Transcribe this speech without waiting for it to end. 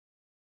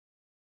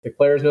the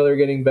players know they're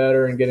getting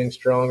better and getting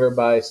stronger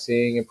by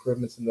seeing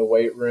improvements in the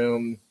weight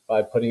room,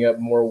 by putting up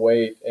more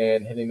weight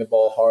and hitting the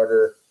ball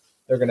harder.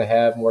 They're going to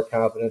have more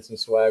confidence and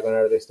swag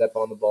whenever they step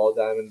on the ball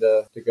diamond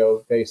to go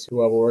face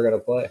whoever we're going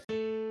to play.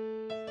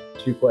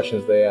 2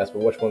 questions they asked,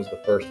 but which one's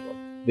the first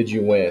one? Did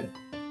you win?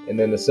 And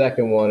then the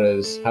second one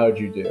is, how'd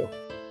you do?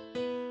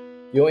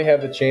 You only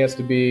have the chance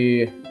to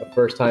be a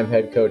first-time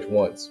head coach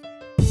once.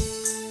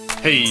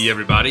 Hey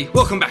everybody,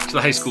 welcome back to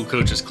the High School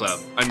Coaches Club.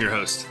 I'm your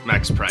host,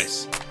 Max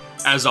Price.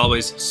 As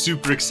always,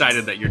 super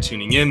excited that you're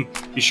tuning in.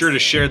 Be sure to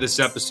share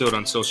this episode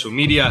on social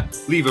media,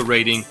 leave a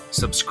rating,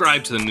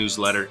 subscribe to the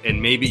newsletter,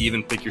 and maybe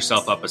even pick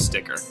yourself up a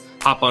sticker.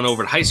 Hop on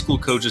over to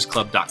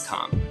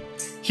highschoolcoachesclub.com.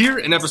 Here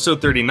in episode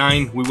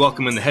 39, we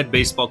welcome in the head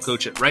baseball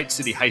coach at Wright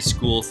City High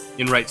School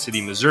in Wright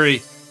City,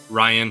 Missouri,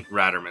 Ryan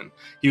Ratterman.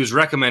 He was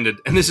recommended,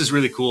 and this is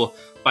really cool,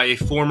 by a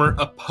former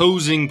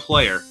opposing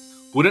player.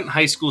 Wouldn't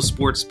high school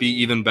sports be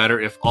even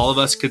better if all of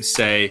us could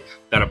say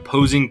that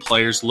opposing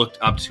players looked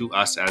up to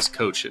us as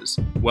coaches?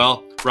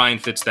 Well, Ryan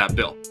fits that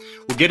bill.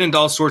 We'll get into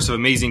all sorts of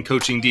amazing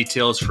coaching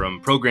details, from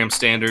program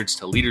standards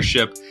to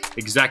leadership,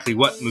 exactly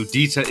what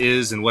Mudita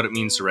is and what it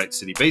means to Wright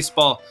City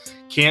baseball.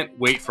 Can't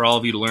wait for all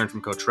of you to learn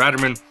from Coach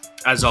Ratterman.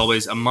 As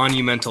always, a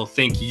monumental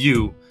thank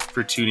you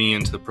for tuning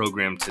into the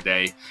program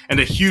today. And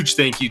a huge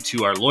thank you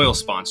to our loyal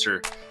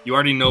sponsor. You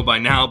already know by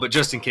now, but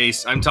just in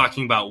case, I'm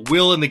talking about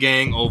Will and the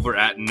gang over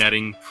at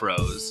Netting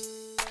Pros.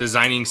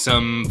 Designing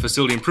some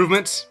facility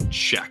improvements?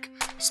 Check.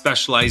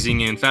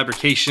 Specializing in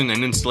fabrication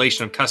and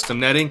installation of custom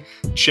netting?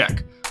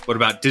 Check. What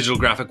about digital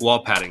graphic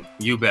wall padding?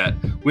 You bet.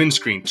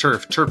 Windscreen,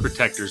 turf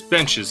protectors,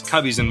 benches,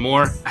 cubbies, and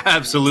more?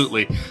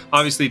 Absolutely.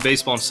 Obviously,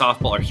 baseball and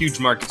softball are huge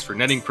markets for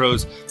Netting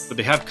Pros, but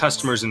they have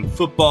customers in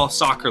football,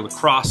 soccer,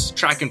 lacrosse,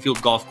 track and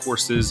field golf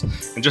courses,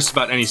 and just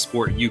about any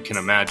sport you can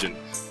imagine.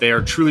 They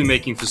are truly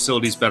making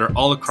facilities better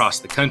all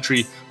across the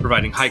country,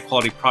 providing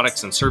high-quality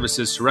products and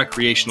services to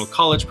recreational,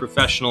 college,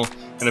 professional,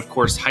 and of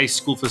course, high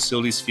school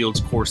facilities,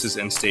 fields, courses,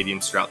 and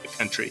stadiums throughout the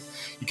country.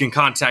 You can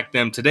contact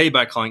them today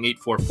by calling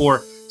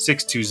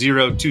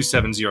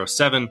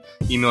 844-620-2707,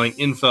 emailing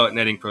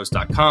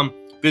info@nettingpros.com,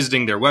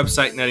 visiting their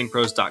website,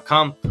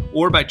 nettingpros.com,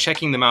 or by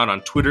checking them out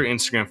on Twitter,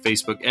 Instagram,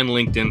 Facebook, and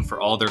LinkedIn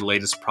for all their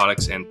latest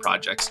products and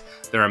projects.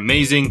 They're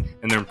amazing,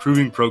 and they're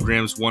improving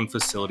programs one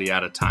facility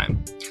at a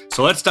time.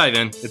 So let's dive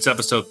in. It's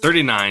episode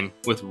 39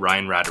 with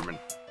Ryan Ratterman.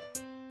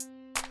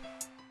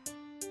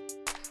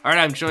 All right,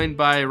 I'm joined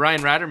by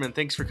Ryan Ratterman.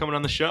 Thanks for coming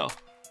on the show.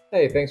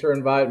 Hey, thanks for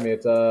inviting me.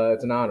 It's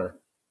an honor.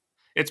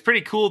 It's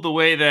pretty cool the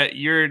way that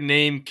your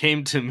name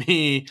came to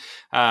me.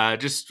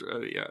 Kind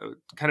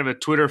of a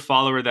Twitter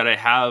follower that I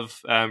have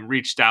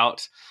reached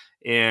out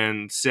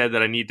and said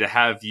that I need to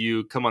have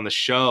you come on the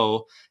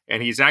show.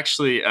 And he's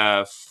actually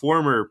a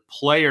former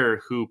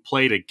player who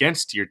played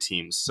against your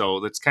team. So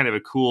that's kind of a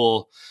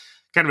cool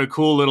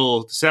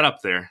little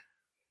setup there.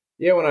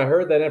 Yeah, when I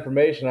heard that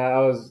information, I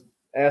was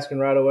asking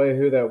right away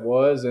who that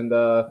was. And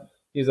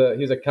he's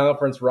a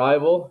conference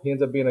rival. He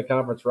ends up being a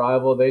conference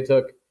rival. They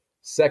took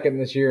second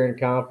this year in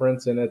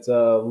conference, and it's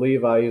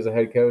Levi. He's a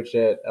head coach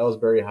at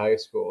Ellsbury High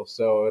School.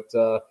 So it's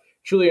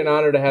truly an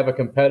honor to have a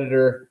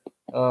competitor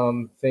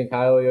think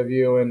highly of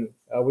you. And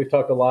we've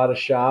talked a lot of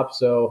shop,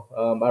 so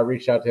I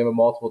reached out to him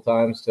multiple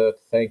times to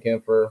thank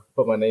him for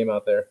putting my name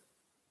out there.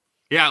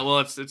 Yeah, well,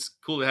 it's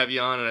cool to have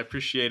you on, and I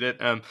appreciate it.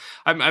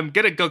 I'm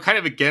gonna go kind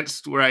of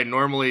against where I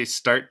normally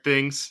start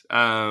things,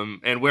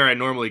 and where I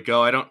normally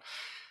go. I don't.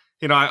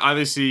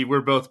 Obviously we're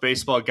both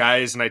baseball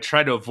guys, and I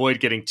try to avoid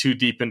getting too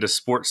deep into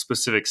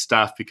sport-specific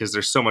stuff because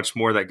there's so much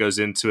more that goes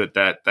into it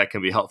that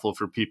can be helpful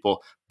for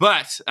people.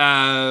 But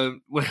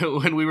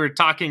when we were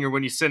talking, or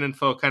when you sent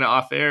info kind of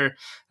off air,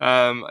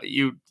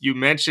 you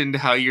mentioned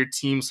how your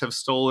teams have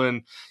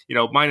stolen,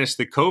 minus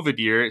the COVID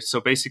year, so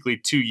basically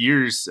 2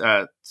 years,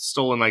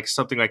 stolen like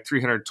something like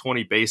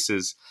 320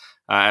 bases.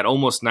 At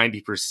almost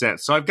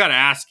 90%. So I've got to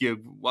ask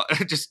you,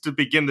 just to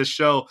begin the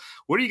show,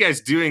 what are you guys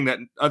doing that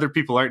other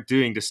people aren't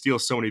doing to steal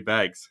so many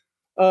bags?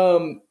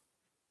 Great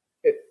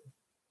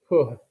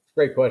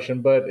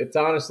question, but it's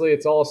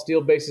all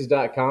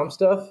stealbases.com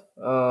stuff.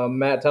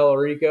 Matt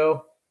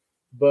Tallarico,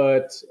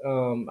 but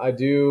I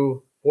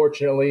do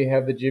fortunately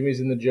have the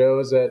Jimmies and the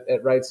Joes at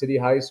Wright City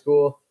High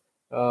School.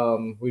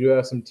 We do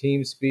have some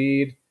team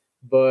speed,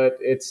 but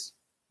it's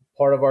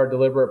part of our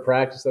deliberate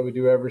practice that we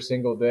do every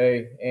single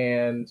day,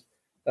 and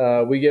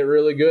we get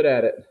really good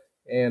at it.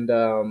 And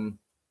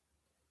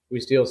we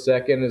steal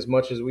second as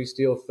much as we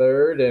steal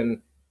third.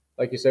 And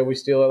like you said, we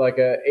steal at like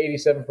a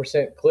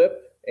 87%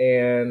 clip,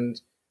 and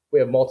we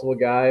have multiple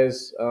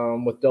guys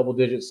with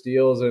double-digit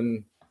steals.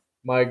 And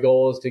my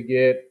goal is to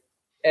get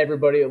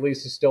everybody at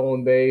least a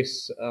stolen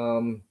base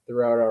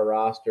throughout our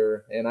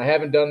roster. And I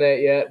haven't done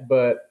that yet,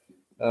 but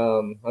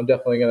I'm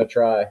definitely going to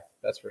try.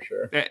 That's for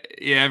sure.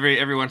 Yeah,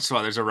 every once in a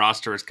while, there's a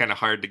roster. It's kind of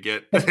hard to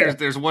get.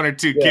 There's one or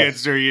two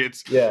kids, or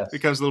it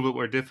becomes a little bit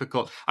more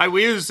difficult.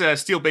 We use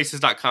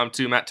steelbases.com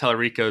too. Matt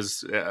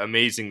Tallarico's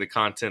amazing, the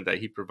content that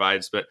he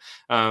provides. But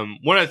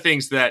one of the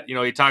things that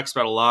he talks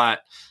about a lot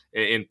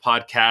in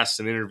podcasts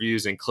and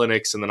interviews and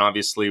clinics, and then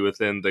obviously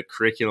within the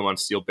curriculum on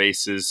Steel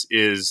Bases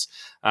is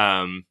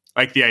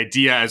like the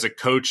idea as a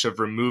coach of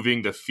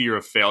removing the fear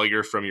of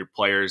failure from your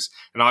players.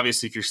 And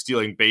obviously, if you're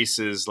stealing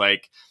bases,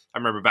 like I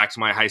remember back to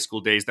my high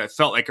school days, that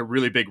felt like a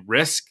really big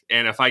risk.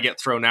 And if I get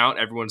thrown out,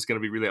 everyone's going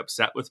to be really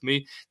upset with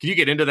me. Can you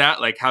get into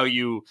that? Like how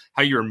you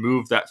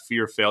remove that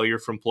fear of failure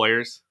from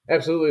players?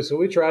 Absolutely. So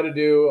we try to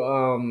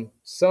do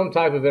some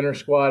type of inter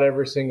squad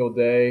every single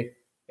day.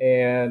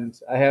 And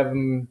I have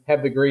them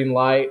have the green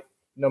light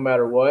no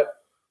matter what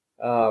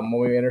when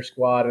we inter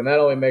squad. And that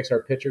only makes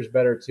our pitchers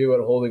better too at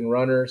holding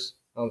runners.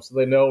 So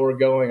they know we're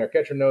going. Our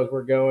catcher knows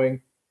we're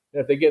going.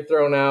 And if they get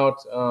thrown out,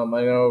 I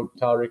know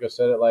Tallarico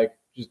said it, like,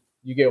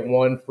 you get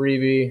one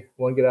freebie,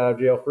 one get out of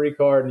jail free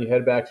card, and you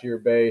head back to your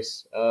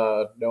base.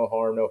 No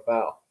harm, no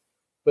foul.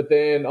 But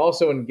then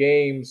also in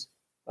games,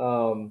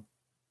 I'm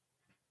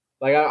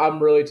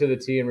really to the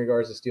T in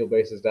regards to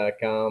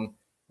steelbases.com.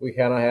 We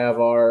kind of have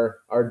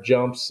our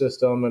jump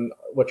system and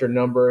what your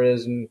number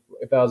is and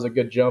if that was a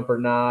good jump or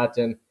not.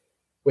 And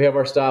we have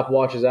our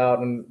stopwatches out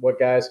and what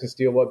guys can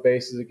steal what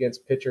bases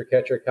against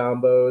pitcher-catcher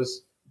combos.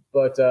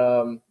 But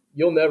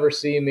you'll never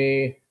see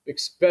me,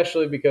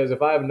 especially because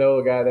if I know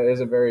a guy that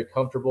isn't very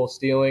comfortable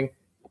stealing,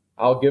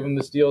 I'll give him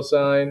the steal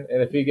sign.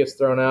 And if he gets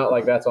thrown out,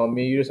 like, that's on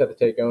me. You just have to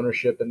take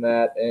ownership in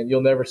that. And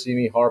you'll never see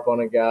me harp on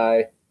a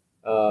guy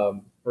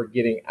for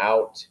getting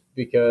out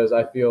because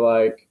I feel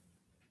like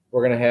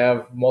we're going to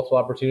have multiple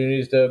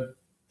opportunities to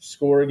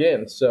score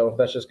again. So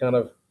that's just kind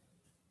of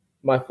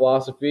my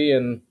philosophy.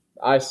 And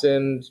I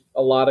send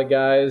a lot of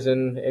guys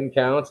in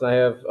counts, and I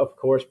have, of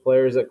course,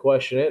 players that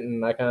question it,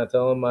 and I kind of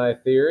tell them my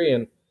theory,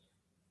 and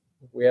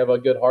we have a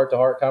good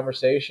heart-to-heart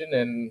conversation,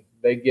 and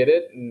they get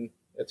it, and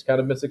it's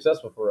kind of been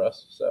successful for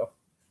us. So,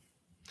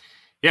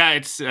 yeah,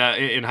 it's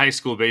in high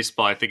school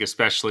baseball, I think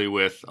especially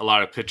with a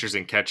lot of pitchers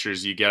and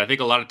catchers you get, I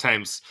think a lot of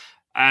times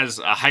as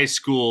a high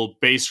school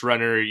base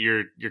runner,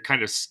 you're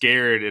kind of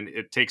scared, and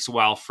it takes a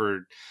while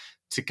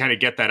to kind of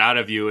get that out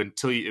of you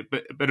until you,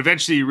 but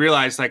eventually you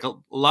realize like a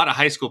lot of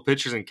high school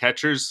pitchers and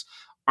catchers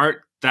aren't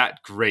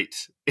that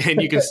great, and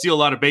you can steal a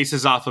lot of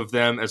bases off of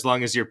them as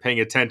long as you're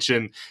paying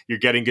attention, you're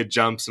getting good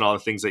jumps and all the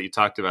things that you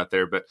talked about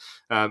there. But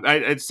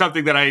it's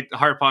something that I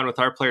harp on with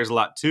our players a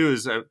lot too,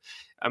 is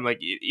I'm like,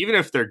 even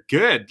if they're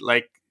good,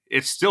 like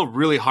it's still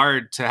really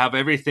hard to have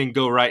everything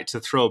go right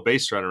to throw a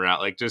base runner out.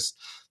 Like just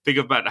think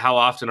about how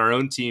often our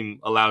own team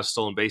allows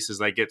stolen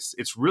bases. Like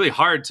it's really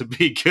hard to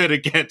be good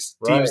against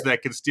teams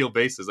that can steal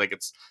bases. Like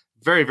it's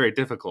very, very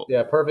difficult.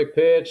 Yeah, perfect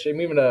pitch. I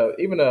mean,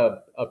 even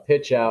a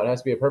pitch out, it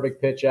has to be a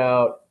perfect pitch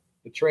out.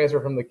 The transfer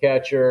from the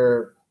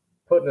catcher,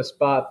 putting a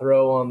spot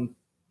throw on,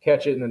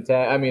 catch it and then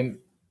tag. I mean,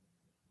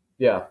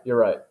 yeah, you're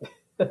right.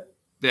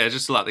 Yeah,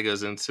 just a lot that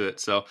goes into it.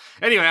 So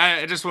anyway,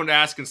 I just wanted to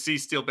ask and see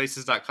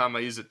steelbases.com. I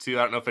use it too.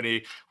 I don't know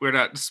if we're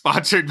not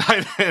sponsored by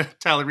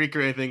Tallarico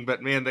or anything,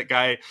 but man, that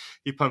guy,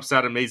 he pumps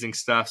out amazing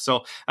stuff.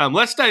 So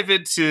let's dive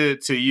into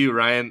you,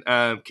 Ryan.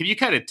 Can you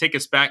kind of take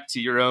us back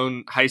to your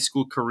own high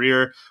school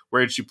career?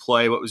 Where did you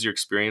play? What was your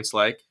experience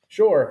like?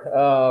 Sure.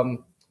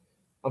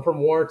 I'm from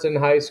Warrenton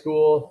High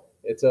School.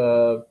 It's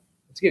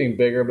getting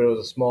bigger, but it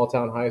was a small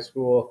town high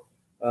school.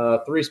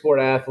 3-sport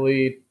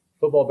athlete,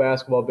 football,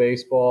 basketball,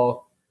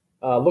 baseball.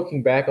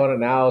 Looking back on it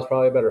now, I was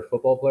probably a better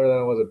football player than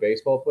I was a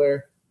baseball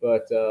player.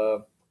 But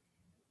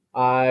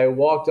I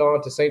walked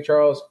on to St.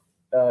 Charles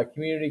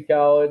Community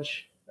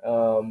College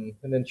and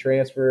then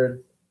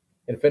transferred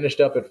and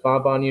finished up at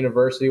Fontbonne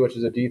University, which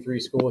is a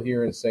D3 school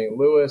here in St.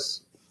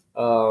 Louis.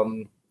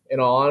 In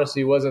all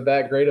honesty, wasn't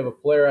that great of a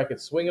player. I could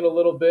swing it a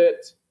little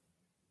bit,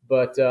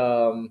 but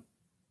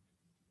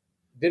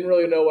didn't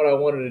really know what I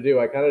wanted to do.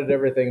 I kind of did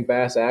everything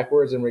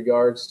bass-ackwards in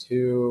regards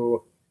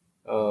to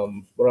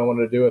what I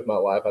wanted to do with my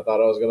life. I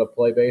thought I was going to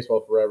play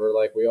baseball forever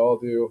like we all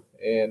do,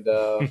 and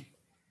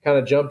kind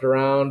of jumped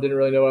around, didn't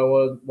really know what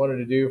I wanted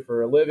to do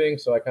for a living,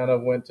 so I kind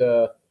of went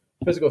to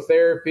physical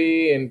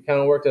therapy and kind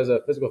of worked as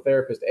a physical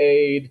therapist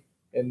aide,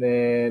 and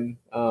then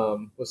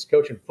was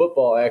coaching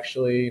football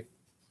actually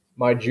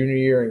my junior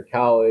year in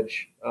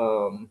college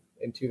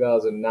in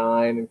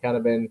 2009, and kind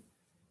of been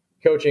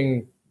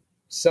coaching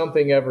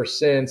something ever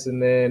since.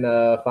 And then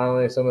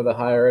finally some of the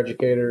higher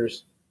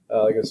educators,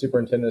 like the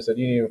superintendent, said,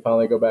 you need to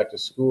finally go back to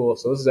school.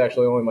 So this is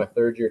actually only my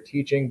third year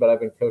teaching, but I've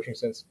been coaching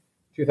since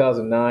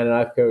 2009, and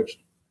I've coached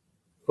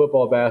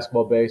football,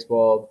 basketball,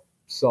 baseball,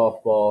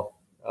 softball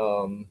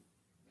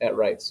at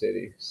Wright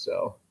City.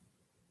 So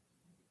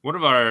one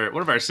of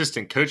our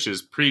assistant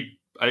coaches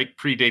I think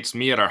predates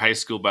me at our high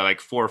school by like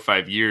 4 or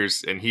 5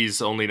 years, and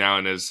he's only now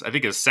in his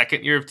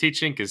second year of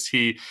teaching, because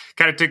he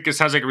kind of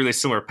sounds like a really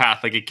similar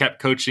path. Like he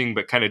kept coaching,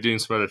 but kind of doing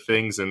some other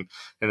things, and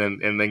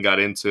then got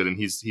into it, and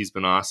he's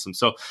been awesome.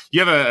 So you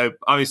have a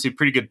obviously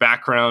pretty good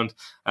background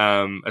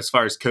as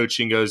far as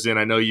coaching goes. In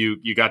I know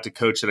you got to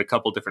coach at a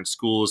couple different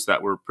schools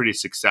that were pretty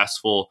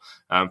successful,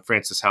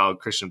 Francis Howell,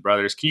 Christian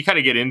Brothers. Can you kind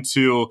of get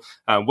into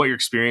what your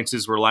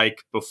experiences were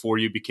like before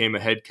you became a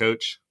head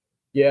coach?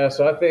 Yeah,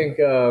 so I think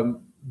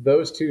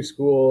those two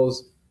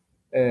schools,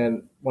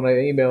 and when I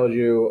emailed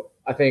you,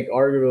 I think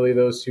arguably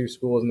those two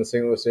schools in the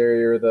St. Louis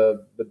area are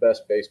the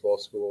best baseball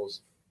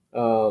schools.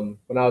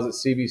 When I was at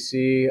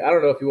CBC, I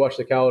don't know if you watched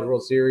the College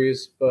World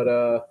Series, but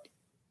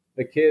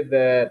the kid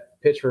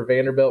that pitched for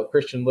Vanderbilt,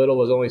 Christian Little,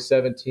 was only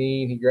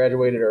 17. He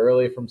graduated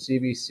early from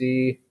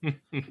CBC,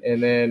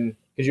 and then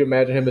could you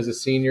imagine him as a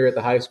senior at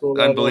the high school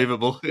level?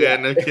 Unbelievable. Yeah,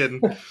 no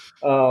kidding.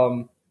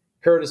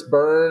 Curtis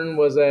Byrne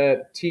was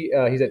he's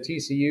at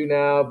TCU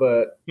now,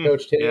 but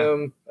coached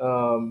him.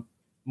 Yeah.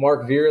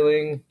 Mark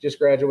Vierling just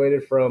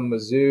graduated from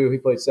Mizzou. He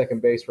played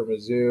second base for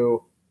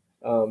Mizzou.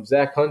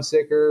 Zach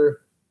Hunsicker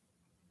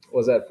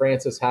was at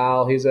Francis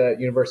Howell. He's at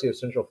University of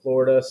Central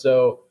Florida.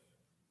 So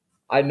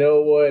I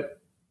know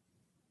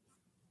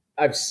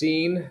I've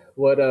seen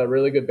what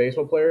really good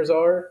baseball players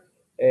are,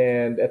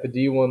 and at the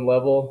D1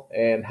 level,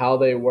 and how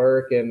they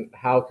work, and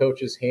how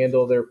coaches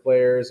handle their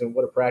players, and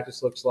what a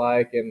practice looks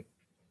like, and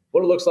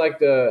what it looks like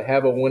to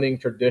have a winning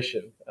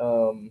tradition.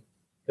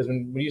 Because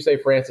when you say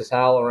Francis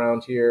Howell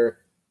around here,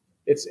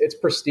 it's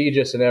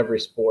prestigious in every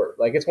sport.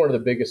 Like, it's one of the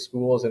biggest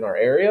schools in our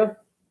area,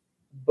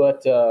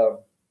 but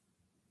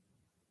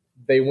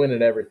they win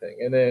at everything.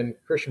 And then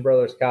Christian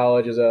Brothers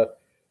College is a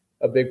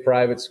big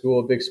private school,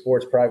 a big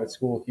sports private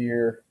school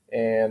here,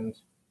 and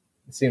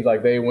it seems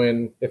like they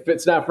win. If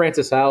it's not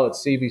Francis Howell,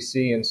 it's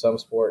CBC in some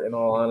sport, in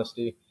all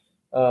honesty.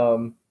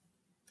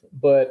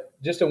 But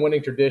just a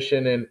winning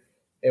tradition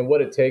and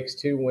what it takes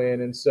to win.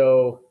 And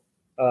so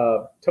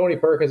Tony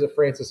Perkins at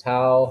Francis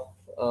Howell,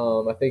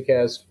 I think,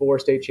 has 4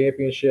 state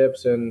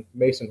championships, and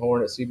Mason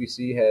Horn at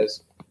CBC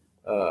has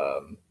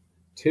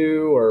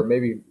 2, or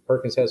maybe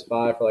Perkins has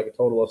 5 for like a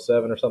total of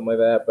 7 or something like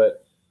that.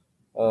 But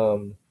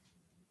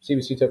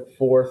CBC took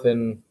 4th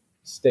in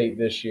state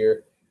this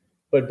year.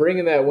 But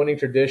bringing that winning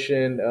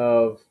tradition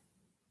to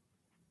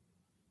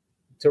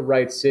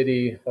Wright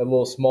City, a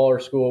little smaller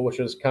school, which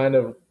was kind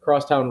of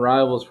crosstown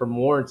rivals from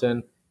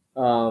Warrenton,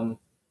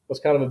 was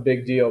kind of a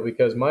big deal,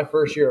 because my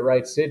first year at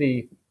Wright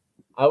City,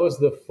 I was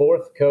the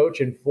 4th coach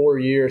in 4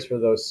 years for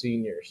those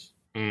seniors.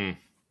 And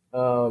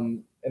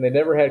they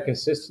never had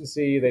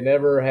consistency. They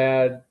never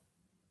had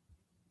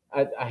 –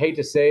 I hate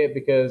to say it,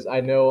 because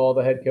I know all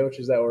the head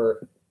coaches that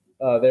were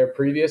there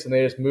previous, and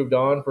they just moved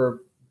on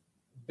for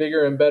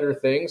bigger and better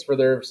things for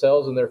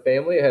themselves and their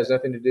family. It has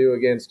nothing to do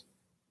against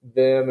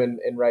them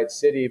and Wright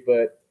City,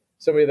 but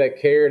somebody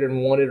that cared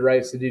and wanted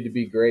Wright City to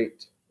be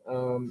great.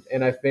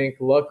 And I think,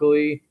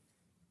 luckily,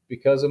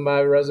 because of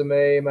my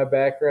resume, my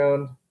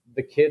background,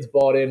 the kids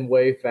bought in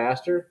way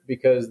faster,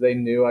 because they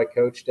knew I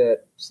coached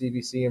at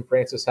CBC and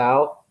Francis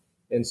Howell.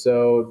 And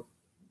so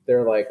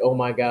they're like, oh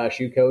my gosh,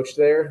 you coached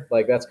there?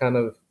 Like, that's kind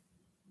of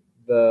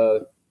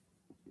the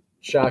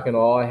shock and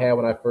awe I had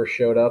when I first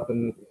showed up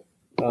and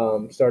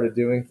started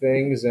doing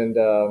things. And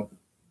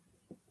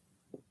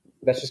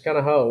that's just kind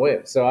of how it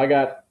went. So I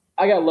got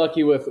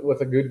lucky with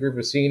a good group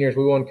of seniors.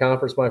 We won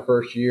conference my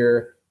first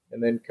year,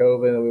 and then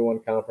COVID, and we won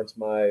conference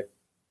my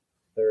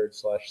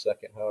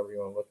third/second, however you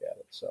want to look at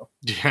it. So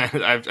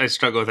yeah, I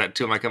struggle with that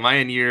too. I'm like, am I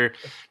in year?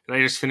 Did I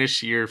just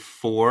finish year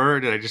 4?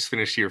 Did I just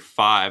finish year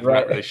 5? Right.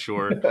 I'm not really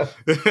sure.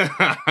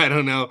 I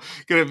don't know.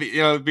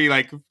 Gonna be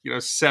like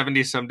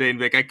 70 someday, and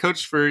be like, I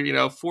coached for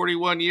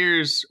 41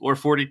 years or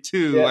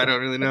 42. Yeah. I don't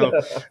really know.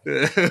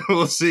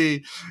 We'll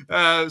see.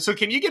 So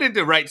can you get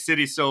into Wright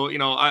City? So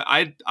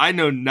I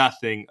know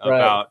nothing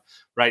about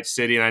Wright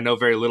City, and I know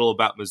very little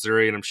about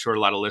Missouri, and I'm sure a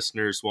lot of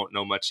listeners won't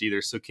know much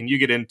either. So can you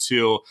get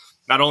into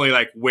not only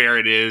like where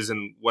it is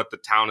and what the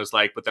town is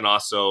like, but then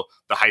also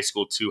the high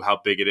school too,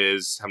 how big it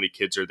is, how many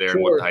kids are there, sure,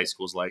 and what the high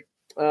school is like?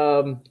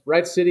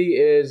 Wright City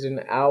is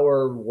an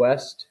hour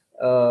west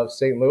of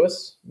St.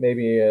 Louis,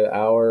 maybe an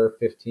hour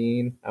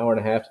 15, hour and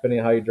a half, depending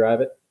on how you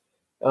drive it.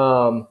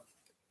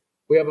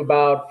 We have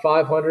about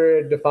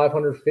 500 to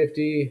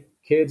 550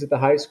 kids at the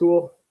high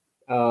school.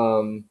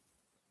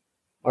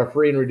 Our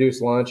free and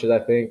reduced lunch is, I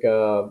think,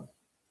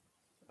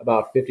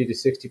 about 50 to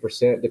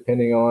 60%,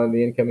 depending on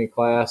the incoming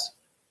class.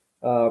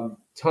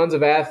 Tons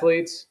of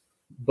athletes,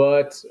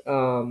 but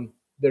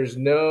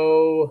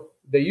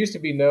they used to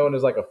be known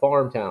as like a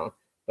farm town,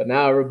 but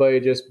now everybody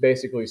just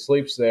basically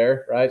sleeps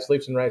there, right?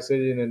 Sleeps in Wright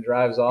City and then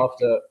drives off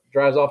to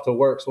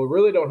work. So we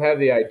really don't have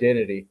the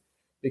identity,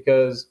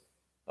 because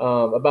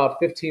about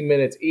 15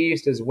 minutes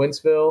east is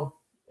Wentzville,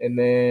 and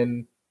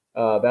then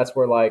that's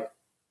where like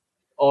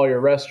all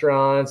your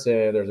restaurants,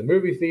 and there's a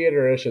movie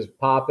theater, and it's just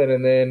popping.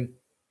 And then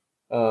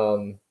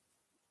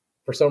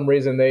for some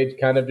reason they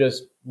kind of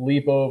just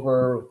leap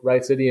over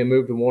Wright City and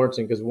move to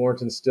Warrenton, because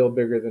Warrenton's still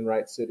bigger than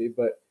Wright City.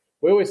 But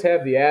we always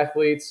have the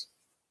athletes.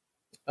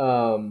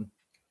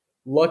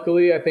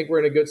 Luckily, I think we're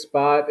in a good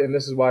spot, and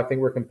this is why I think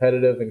we're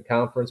competitive in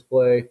conference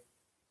play.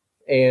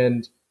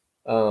 And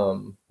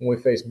when we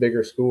face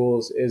bigger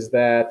schools, is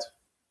that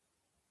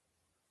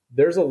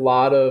there's a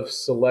lot of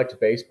select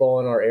baseball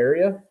in our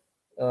area.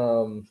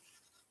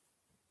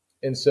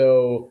 And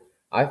so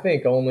I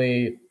think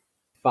only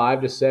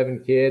 5 to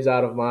 7 kids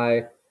out of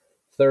my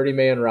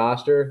 30-man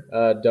roster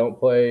don't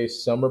play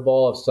summer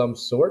ball of some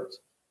sort.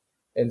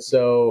 And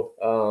so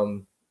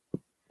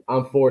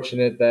I'm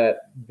fortunate that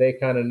they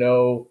kind of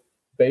know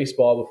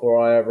baseball before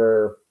I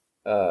ever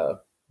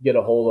get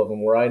a hold of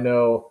them, where I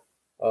know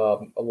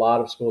a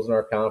lot of schools in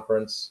our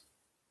conference,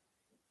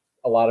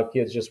 a lot of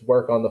kids just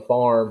work on the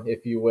farm,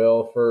 if you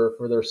will, for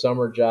their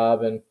summer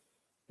job. And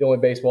the only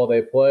baseball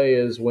they play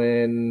is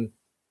when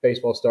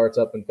baseball starts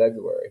up in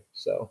February.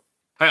 So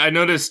I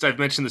noticed, I've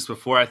mentioned this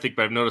before, I think,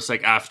 but I've noticed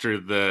like after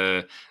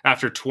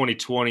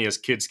 2020, as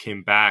kids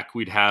came back,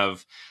 we'd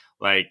have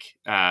like,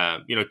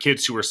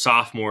 kids who were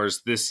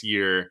sophomores this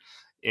year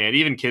and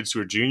even kids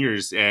who are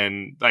juniors,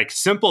 and like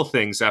simple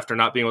things after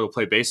not being able to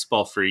play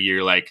baseball for a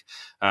year, like,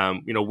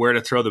 where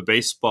to throw the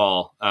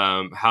baseball,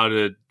 how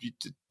to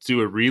do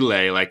a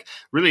relay, like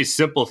really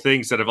simple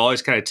things that I've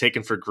always kind of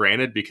taken for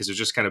granted because it was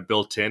just kind of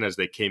built in as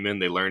they came in,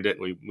 they learned it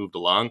and we moved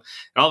along.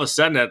 And all of a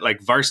sudden at like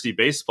varsity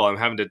baseball, I'm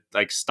having to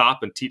like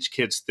stop and teach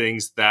kids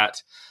things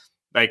that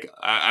like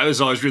I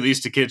was always really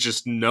used to kids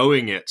just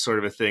knowing it, sort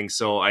of a thing.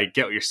 So I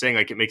get what you're saying.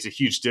 Like it makes a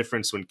huge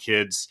difference when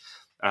kids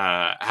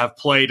have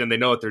played and they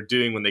know what they're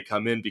doing when they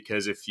come in,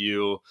 because if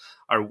you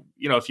are,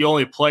 if you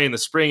only play in the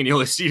spring and you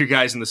only see your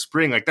guys in the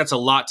spring, like that's a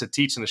lot to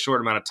teach in a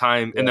short amount of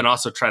time. Yeah. And then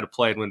also try to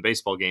play and win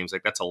baseball games.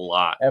 Like that's a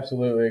lot.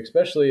 Absolutely.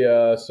 Especially,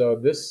 so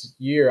this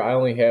year I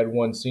only had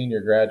one senior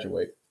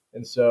graduate.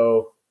 And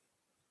so,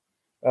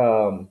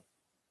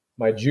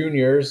 my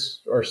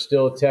juniors are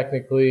still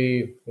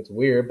technically, it's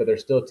weird, but they're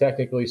still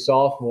technically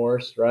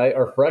sophomores, right?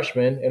 Or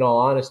freshmen, in all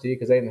honesty,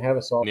 because they didn't have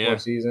a sophomore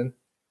season.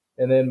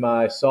 And then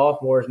my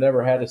sophomores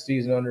never had a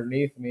season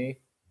underneath me.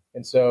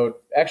 And so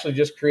actually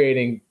just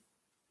creating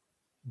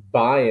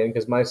buy-in,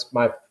 because my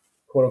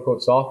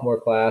quote-unquote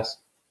sophomore class,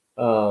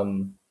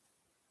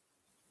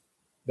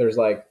 there's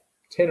like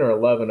 10 or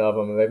 11 of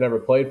them, and they've never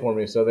played for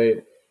me. So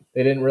they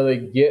didn't really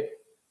get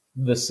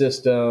the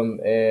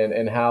system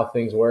and how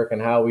things work and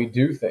how we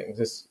do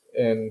things.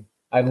 And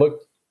I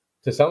looked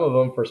to some of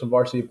them for some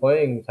varsity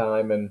playing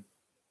time, and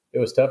it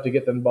was tough to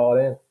get them bought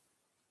in.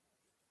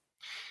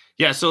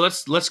 Yeah, so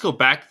let's go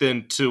back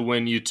then to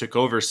when you took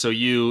over. So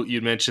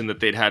you mentioned that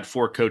they'd had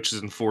 4 coaches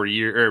in 4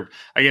 years, or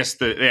I guess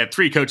they had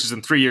 3 coaches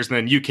in 3 years, and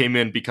then you came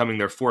in becoming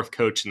their 4th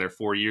coach in their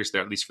 4 years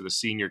there, at least for the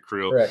senior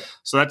crew. Correct.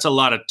 So that's a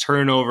lot of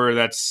turnover.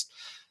 That's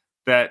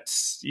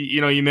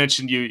you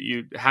mentioned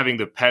you having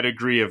the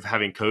pedigree of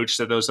having coached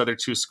at those other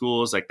 2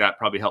 schools, like that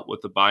probably helped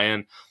with the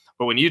buy-in.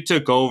 But when you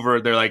took over,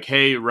 they're like,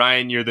 "Hey,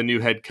 Ryan, you're the new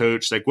head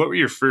coach." Like, what were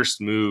your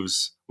first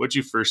moves? What'd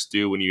you first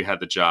do when you had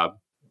the job?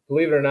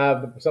 Believe it or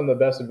not, some of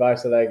the best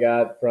advice that I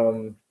got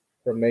from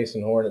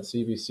Mason Horn at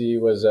CBC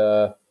was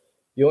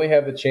you only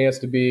have the chance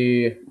to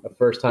be a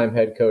first-time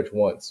head coach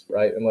once,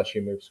 right? Unless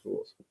you move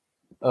schools.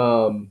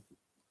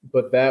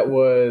 But that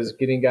was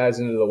getting guys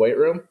into the weight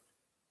room.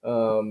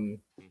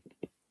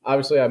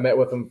 Obviously, I met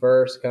with them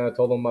first, kind of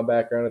told them my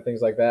background and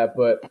things like that.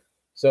 But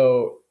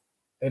so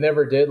they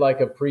never did like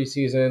a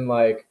preseason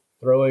like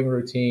throwing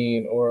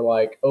routine or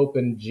like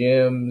open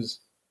gyms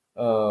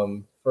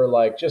for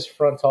like just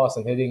front toss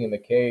and hitting in the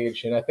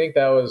cage. And I think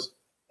that was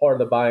part of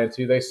the buy-in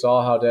too. They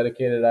saw how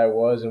dedicated I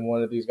was and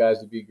wanted these guys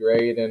to be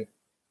great, and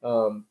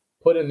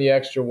put in the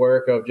extra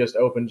work of just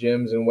open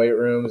gyms and weight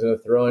rooms and a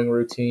throwing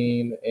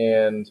routine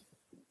and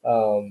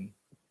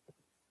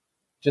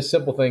just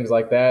simple things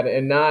like that,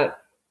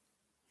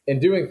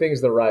 and doing things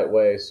the right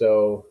way.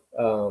 So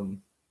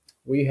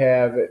we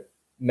have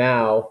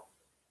now,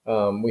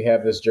 we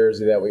have this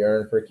jersey that we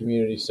earned for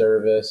community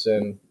service,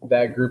 and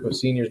that group of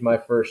seniors my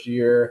first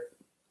year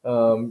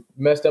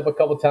messed up a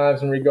couple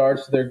times in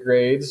regards to their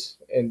grades,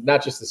 and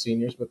not just the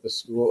seniors, but the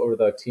school or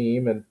the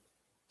team. And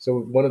so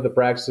one of the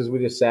practices, we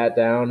just sat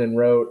down and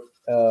wrote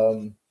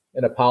an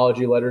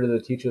apology letter to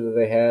the teacher that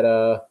they had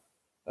a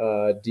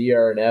D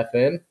or an F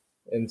in.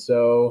 And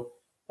so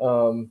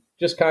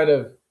just kind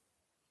of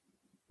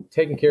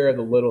taking care of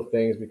the little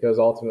things, because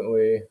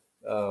ultimately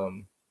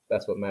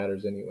that's what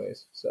matters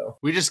anyways. So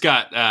we just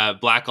got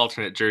black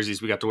alternate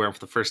jerseys. We got to wear them for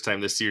the first time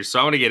this year.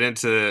 So I want to get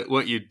into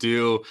what you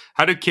do.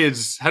 How do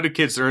kids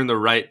earn the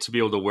right to be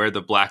able to wear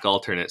the black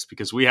alternates?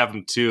 Because we have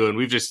them too, and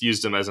we've just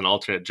used them as an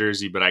alternate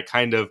jersey. But I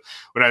kind of,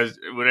 when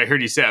I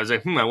heard you say it, I was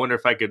like, I wonder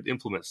if I could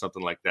implement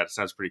something like that. It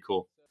sounds pretty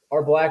cool.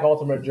 Our black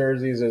alternate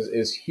jerseys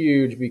is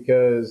huge,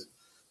 because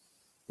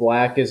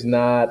black is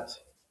not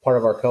part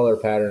of our color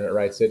pattern at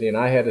Wright City. And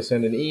I had to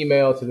send an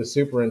email to the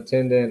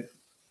superintendent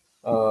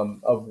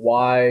of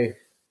why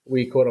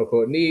we quote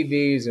unquote need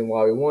these and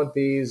why we want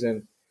these.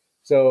 And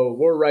so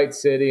we're Wright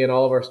City, and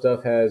all of our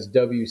stuff has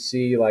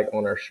WC like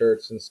on our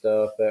shirts and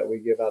stuff that we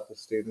give out to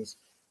students.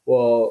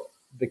 Well,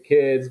 the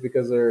kids,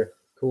 because they're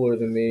cooler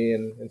than me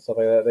and stuff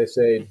like that, they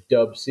say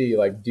Dub C,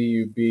 like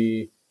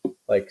DUB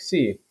like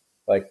C,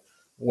 like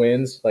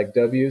wins, like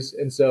W's.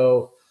 And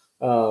so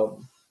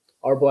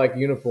our black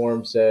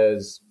uniform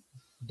says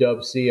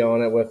Dub C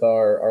on it with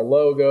our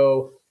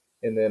logo,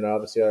 and then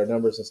obviously our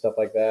numbers and stuff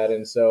like that.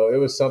 And so it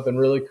was something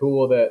really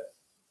cool that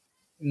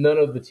none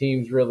of the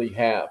teams really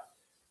have.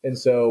 And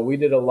so we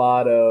did a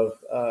lot of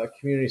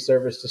community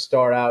service to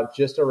start out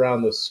just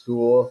around the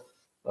school,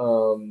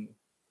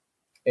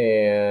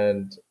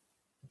 and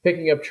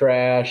picking up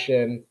trash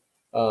and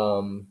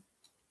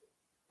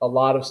a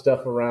lot of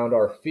stuff around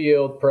our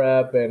field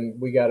prep.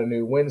 And we got a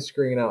new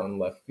windscreen out in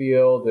left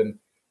field and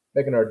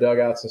making our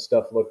dugouts and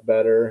stuff look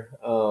better.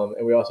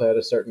 And we also had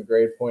a certain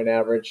grade point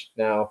average.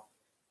 Now,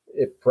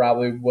 it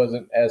probably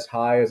wasn't as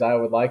high as I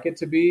would like it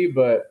to be,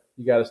 but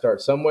you got to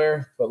start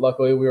somewhere. But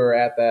luckily, we were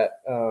at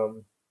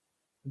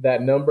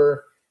that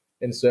number,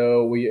 and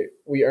so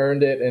we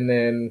earned it. And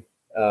then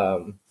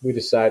we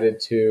decided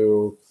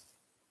to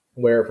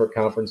wear it for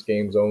conference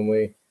games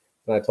only.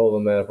 And I told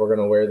them that if we're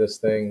going to wear this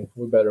thing,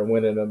 we better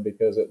win in them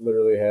because it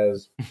literally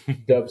has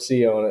Dub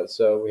C on it.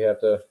 So we have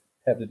to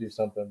do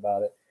something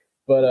about it.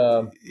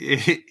 But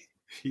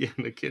yeah,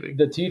 no kidding.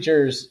 The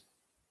teachers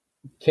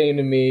came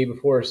to me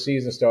before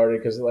season started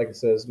because, like I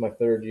said, it's my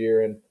third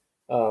year, and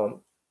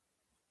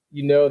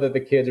you know that the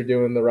kids are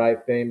doing the right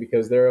thing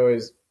because they're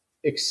always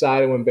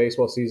excited when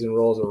baseball season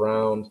rolls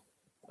around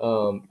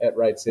at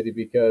Wright City.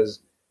 Because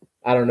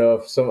I don't know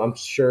if I'm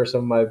sure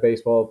some of my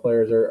baseball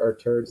players are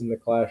turds in the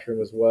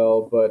classroom as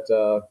well, but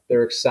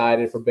they're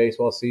excited for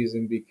baseball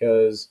season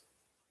because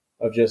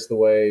of just the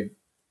way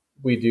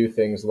we do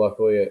things,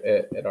 luckily,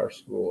 at our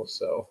school.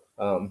 So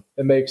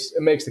it makes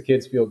the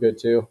kids feel good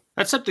too.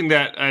 That's something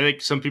that I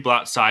think some people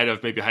outside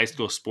of maybe high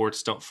school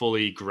sports don't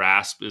fully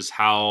grasp, is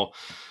how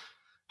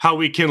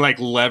we can like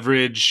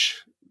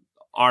leverage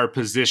our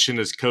position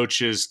as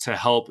coaches to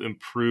help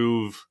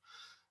improve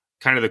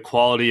kind of the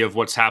quality of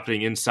what's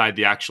happening inside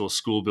the actual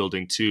school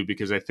building too.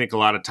 Because I think a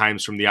lot of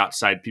times from the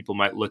outside, people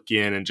might look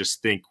in and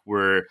just think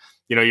you're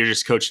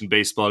just coaching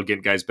baseball,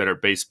 getting guys better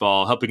at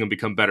baseball, helping them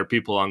become better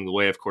people along the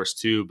way, of course,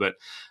 too. But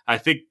I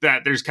think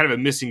that there's kind of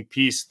a missing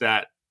piece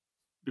that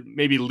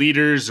maybe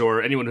leaders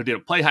or anyone who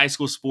didn't play high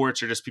school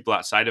sports or just people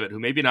outside of it who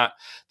maybe don't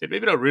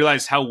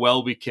realize how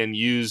well we can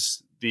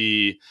use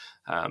the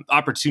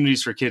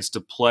opportunities for kids to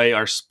play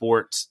our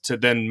sport to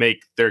then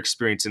make their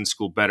experience in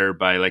school better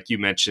by, like you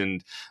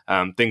mentioned,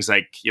 things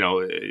like,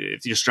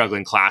 if you're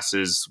struggling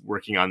classes,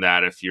 working on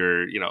that, if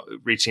you're,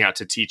 reaching out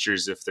to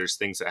teachers, if there's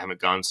things that haven't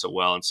gone so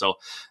well. And so,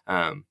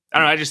 I don't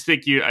know, I just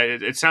think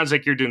it sounds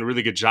like you're doing a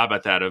really good job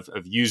at that, of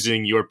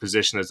using your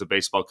position as a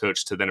baseball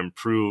coach to then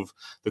improve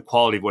the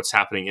quality of what's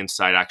happening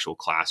inside actual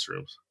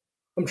classrooms.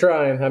 I'm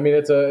trying. I mean,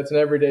 it's an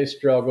everyday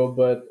struggle,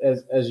 but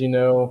as you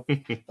know,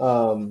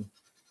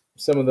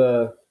 some of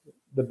the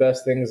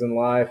best things in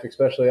life,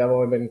 especially I've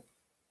only been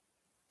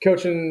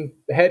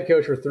head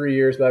coach for 3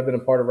 years, but I've been a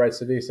part of Wright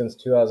City since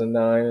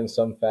 2009 in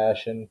some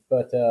fashion.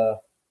 But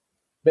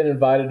been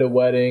invited to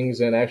weddings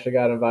and actually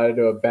got invited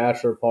to a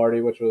bachelor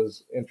party, which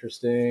was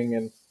interesting.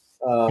 And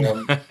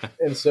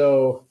and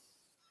so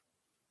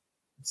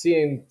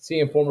seeing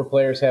former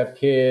players have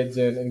kids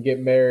and get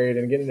married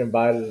and getting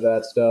invited to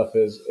that stuff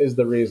is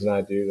the reason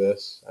I do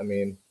this. I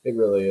mean, it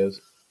really is.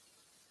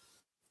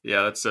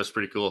 Yeah, that's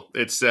pretty cool.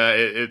 It's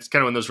kind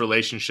of when those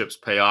relationships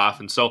pay off.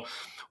 And so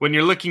when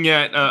you're looking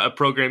at a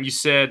program, you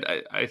said,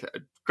 I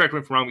correct me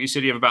if I'm wrong, but you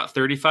said you have about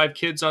 35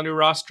 kids on your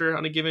roster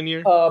on a given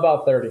year?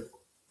 About 30.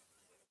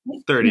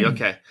 30,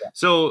 okay. Yeah.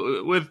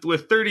 So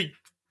with 30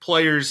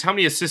 players, how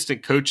many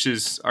assistant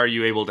coaches are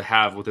you able to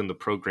have within the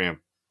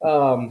program?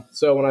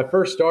 So when I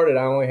first started,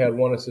 I only had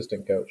one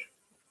assistant coach.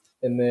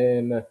 And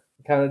then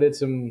kind of did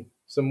some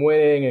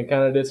winning and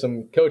kind of did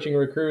some coaching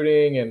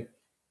recruiting, and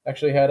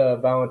actually had a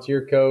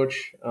volunteer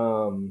coach.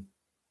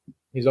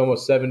 He's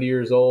almost 70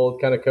 years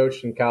old, kind of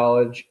coached in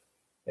college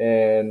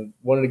and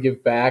wanted to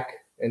give back.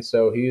 And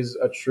so he's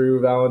a true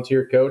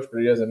volunteer coach,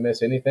 but he doesn't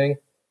miss anything.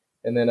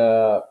 And then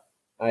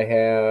I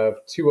have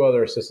 2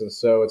 other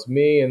assistants. So it's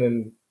me and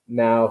then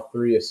now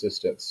 3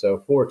 assistants.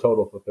 So 4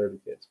 total for 30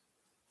 kids.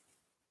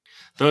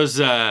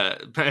 Those,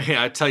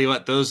 I tell you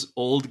what, those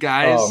old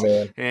guys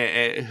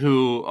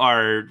who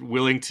are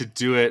willing to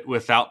do it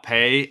without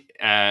pay,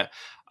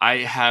 I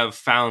have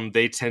found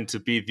they tend to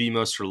be the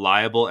most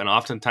reliable and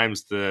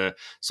oftentimes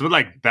some of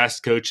like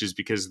best coaches,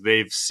 because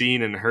they've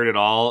seen and heard it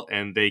all,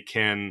 and they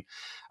can,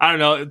 I don't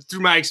know, through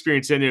my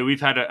experience anyway,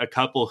 we've had a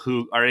couple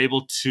who are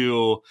able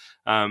to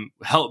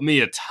help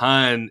me a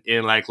ton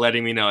in like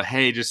letting me know,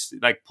 hey, just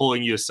like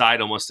pulling you aside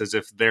almost as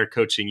if they're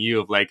coaching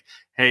you, of like,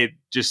 hey,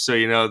 just so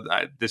you know,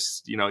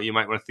 this, you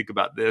might want to think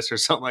about this or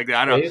something like that.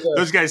 I don't know.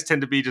 Those guys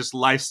tend to be just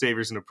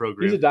lifesavers in a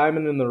program. He's a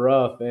diamond in the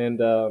rough, and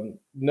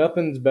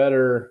nothing's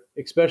better,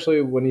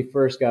 especially when he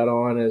first got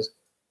on, is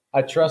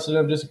I trusted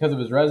him just because of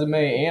his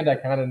resume, and I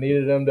kind of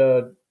needed him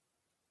to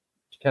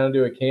kind of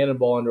do a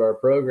cannonball into our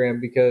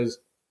program, because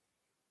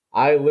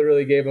I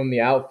literally gave him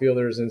the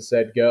outfielders and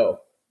said, go.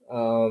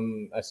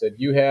 I said,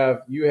 you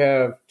have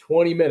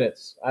 20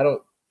 minutes. I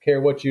don't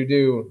care what you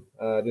do.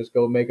 Just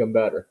go make them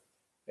better.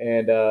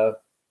 And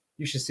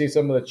you should see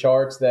some of the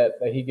charts that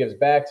he gives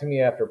back to me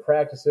after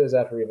practices,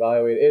 after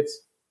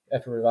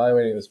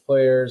evaluating his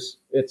players.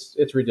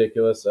 It's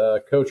ridiculous.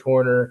 Coach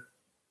Horner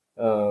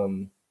is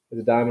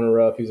a diamond in the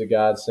rough. He's a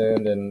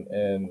godsend,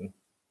 and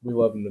we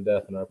love him to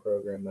death in our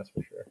program. That's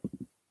for sure.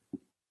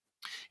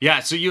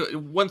 Yeah. So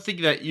one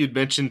thing that you'd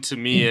mentioned to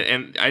me,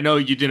 and I know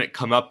you didn't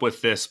come up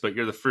with this, but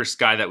you're the first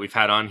guy that we've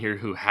had on here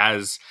who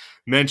has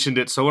mentioned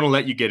it. So I want to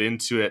let you get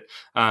into it.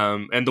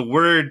 And the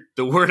word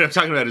I'm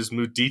talking about is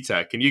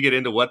Mudita. Can you get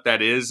into what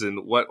that is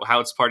and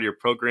how it's part of your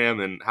program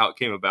and how it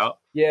came about?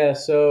 Yeah.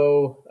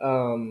 So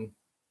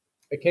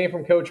it came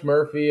from Coach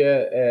Murphy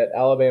at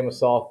Alabama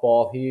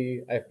softball.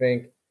 I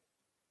think,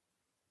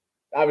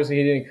 obviously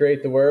he didn't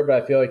create the word,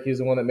 but I feel like he's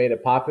the one that made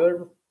it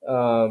popular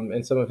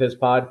in some of his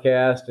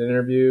podcasts and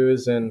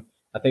interviews. And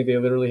I think they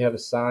literally have a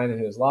sign in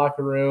his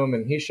locker room,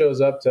 and he shows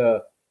up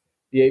to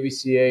the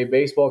ABCA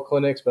baseball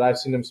clinics, but I've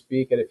seen him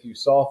speak at a few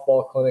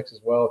softball clinics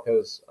as well,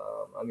 because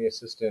I'm the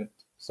assistant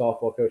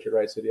softball coach at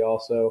Wright City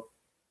also.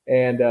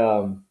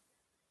 And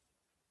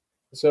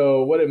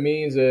so what it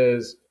means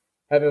is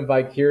having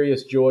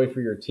vicarious joy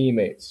for your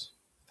teammates.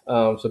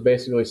 So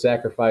basically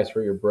sacrifice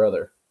for your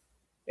brother.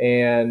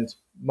 And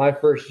my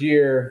first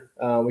year,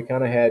 we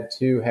kind of had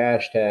two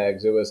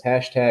hashtags. It was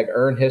hashtag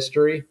earn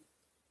history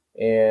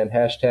and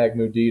hashtag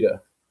Mudita.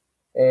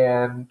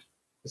 And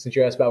since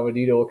you asked about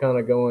Mudita, we'll kind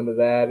of go into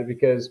that,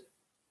 because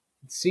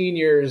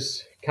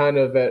seniors kind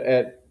of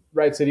at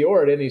Wright City,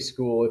 or at any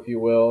school, if you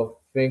will,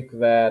 think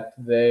that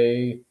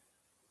they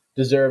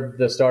deserve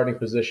the starting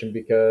position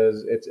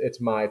because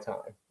it's my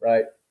time,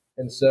 right?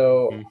 And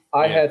so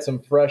I had some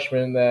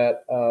freshmen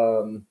that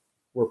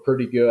were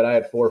pretty good. I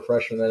had 4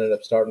 freshmen that ended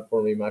up starting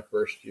for me my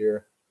first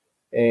year,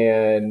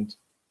 and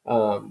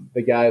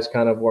the guys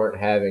kind of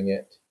weren't having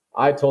it.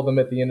 I told them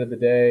at the end of the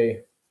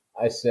day,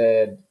 I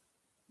said,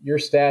 your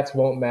stats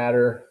won't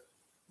matter.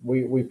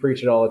 We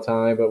preach it all the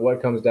time, but what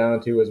it comes down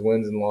to is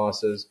wins and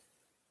losses.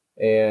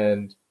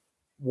 And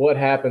what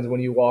happens when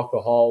you walk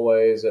the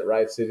hallways at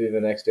Wright City the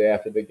next day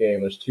after the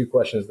game? There's 2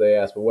 questions they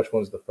ask, but which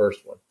one's the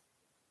first one?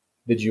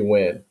 Did you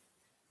win?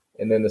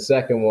 And then the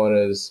second one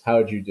is,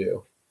 how'd you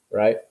do?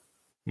 Right?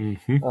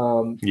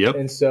 Mm-hmm. Yep.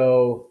 And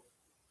so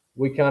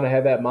we kind of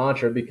had that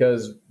mantra,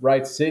 because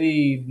Wright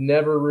City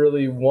never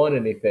really won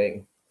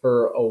anything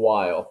for a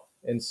while.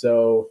 And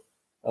so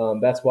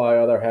that's why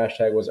our other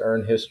hashtag was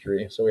earn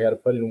history. So we had to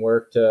put in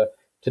work to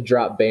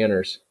drop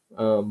banners,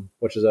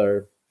 which is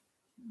our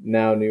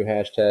now new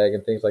hashtag,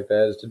 and things like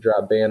that, is to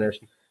drop banners.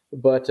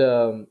 But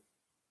so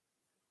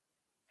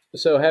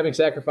having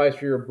sacrificed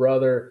for your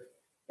brother,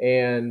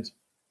 and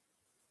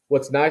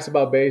what's nice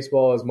about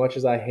baseball, as much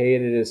as I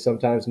hate it, is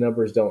sometimes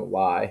numbers don't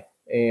lie.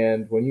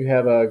 And when you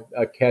have a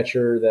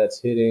catcher that's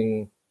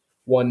hitting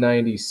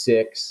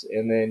 196,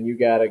 and then you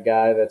got a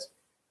guy that's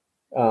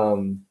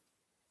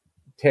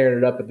tearing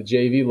it up at the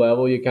JV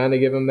level, you kind of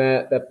give him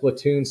that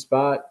platoon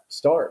spot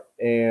start.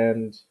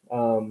 And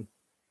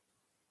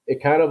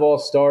it kind of all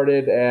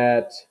started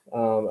at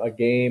a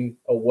game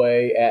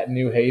away at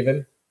New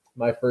Haven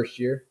my first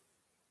year.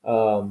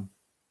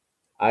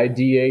 I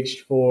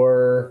DH'd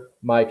for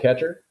my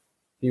catcher.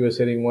 He was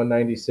hitting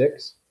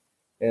 196,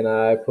 and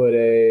I put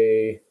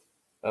a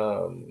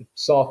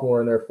sophomore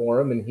in there for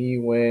him,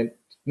 and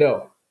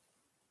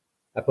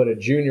I put a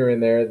junior in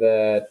there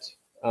that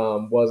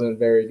wasn't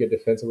very good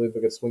defensively,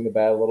 but could swing the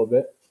bat a little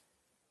bit.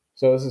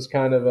 So this is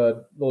kind of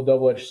a little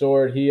double-edged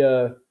sword. He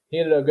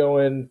ended up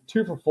going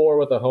 2 for 4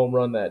 with a home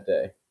run that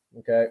day.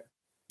 Okay.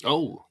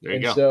 Oh, there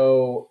you go.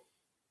 So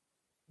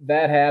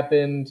that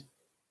happened,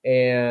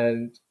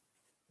 and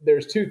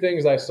there's 2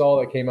 things I saw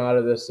that came out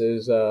of this.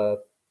 Is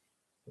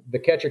the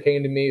catcher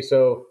came to me.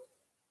 So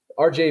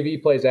our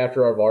JV plays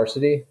after our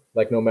varsity,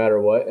 like no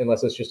matter what,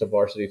 unless it's just a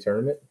varsity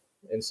tournament.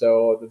 And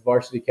so the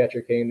varsity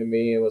catcher came to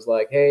me and was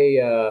like, hey,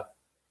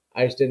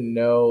 I just didn't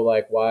know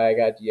like why I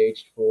got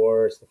DH'd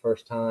for. It's the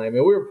first time.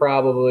 And we were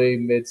probably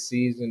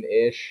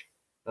mid-season-ish.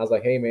 I was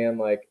like, hey, man,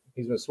 like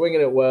he's been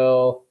swinging it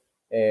well,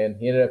 and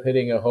he ended up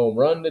hitting a home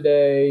run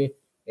today.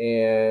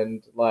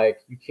 And like,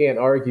 you can't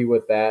argue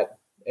with that.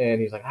 And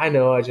he's like, I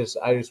know, I just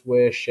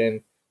wish.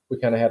 And we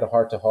kind of had a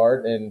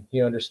heart-to-heart, and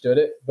he understood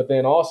it. But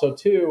then also,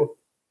 too,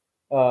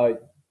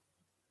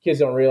 kids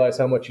don't realize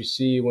how much you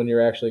see when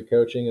you're actually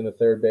coaching in the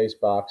third base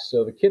box.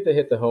 So the kid that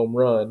hit the home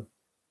run,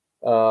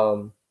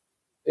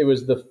 it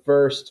was the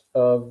first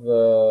of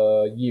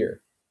the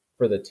year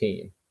for the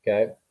team,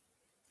 okay?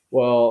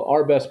 Well,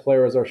 our best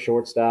player was our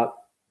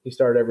shortstop. He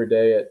started every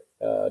day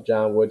at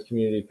John Wood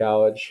Community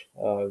College,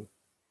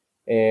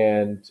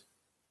 and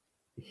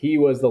he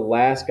was the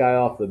last guy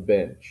off the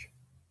bench,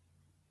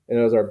 and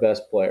it was our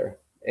best player.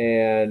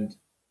 And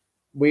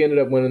we ended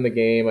up winning the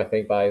game, I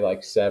think, by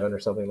like 7 or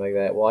something like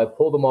that. Well, I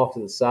pulled him off to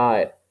the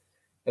side,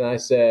 and I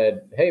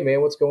said, hey,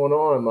 man, what's going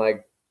on? I'm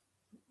like,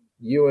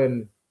 you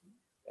and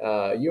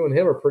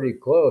him are pretty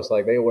close.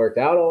 Like, they worked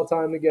out all the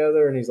time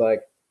together. And he's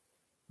like,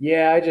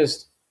 yeah, I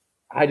just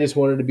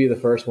wanted to be the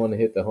first one to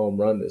hit the home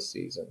run this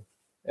season.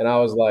 And I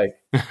was like,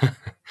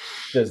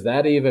 does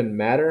that even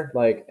matter?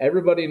 Like,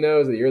 everybody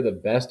knows that you're the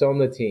best on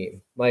the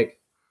team. Like,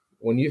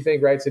 when you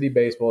think Wright City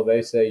baseball,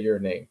 they say your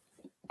name.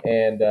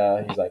 And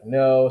he's like,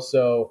 no.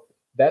 So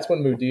that's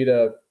when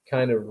Mudita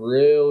kind of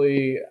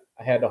really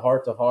had a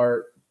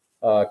heart-to-heart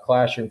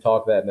classroom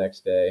talk that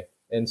next day.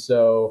 And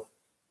so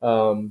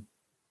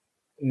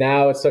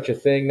now it's such a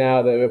thing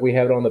now that we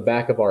have it on the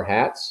back of our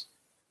hats.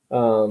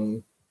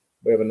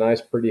 We have a nice,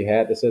 pretty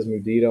hat that says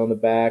Mudita on the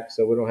back,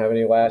 so we don't have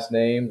any last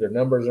names or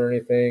numbers or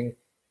anything.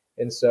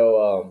 And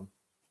so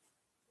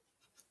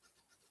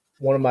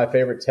one of my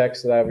favorite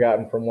texts that I've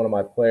gotten from one of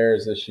my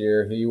players this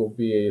year, he will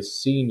be a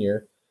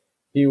senior.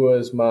 He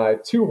was my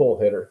 2-hole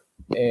hitter,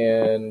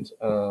 and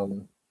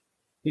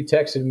he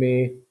texted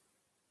me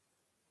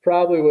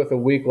probably with a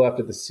week left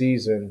of the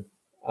season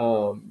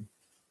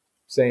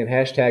saying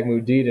hashtag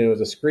Mudita, and it was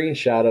a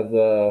screenshot of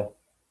the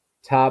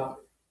top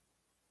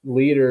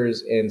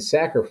leaders in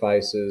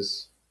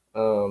sacrifices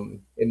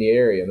in the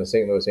area, in the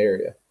St. Louis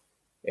area.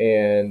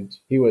 And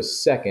he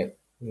was second.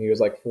 He was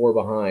like 4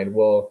 behind.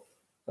 Well,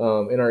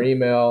 in our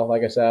email,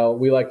 like I said,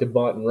 we like to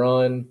bunt and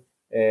run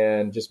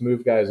and just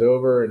move guys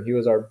over. And he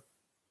was our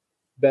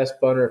best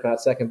bunter, if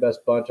not second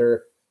best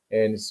bunter,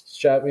 and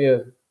shot me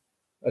a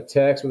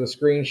text with a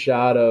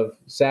screenshot of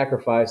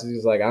sacrifices.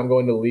 He's like, I'm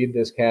going to lead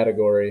this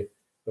category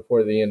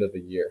before the end of the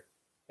year.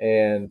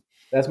 And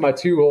that's my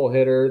 2-hole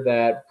hitter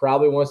that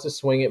probably wants to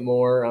swing it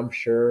more, I'm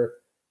sure.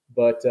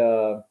 But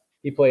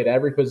he played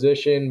every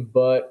position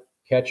but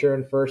catcher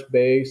and first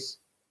base.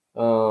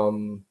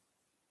 Without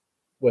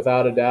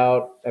a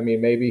doubt, I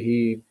mean, maybe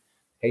he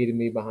hated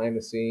me behind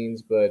the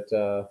scenes, but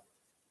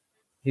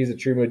he's a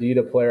true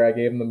Mudita player. I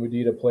gave him the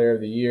Mudita Player of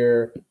the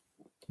Year.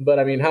 But,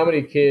 I mean, how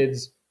many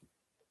kids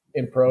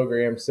in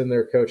programs send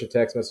their coach a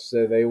text message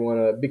say they want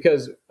to –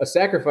 because a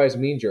sacrifice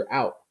means you're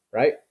out,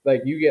 right?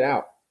 Like, you get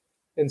out.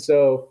 And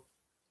so –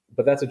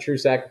 but that's a true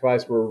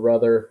sacrifice for a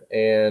brother,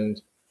 and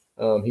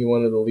he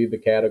wanted to lead the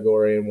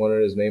category and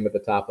wanted his name at the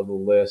top of the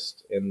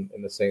list in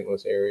the St.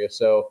 Louis area.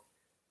 So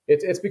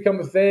it's become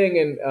a thing,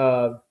 and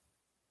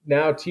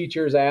now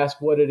teachers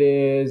ask what it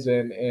is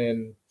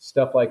and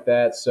stuff like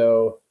that.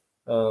 So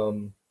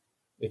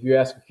if you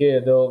ask a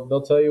kid,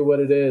 they'll tell you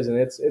what it is, and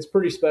it's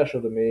pretty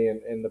special to me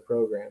in the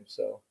program.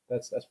 So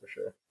that's for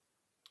sure.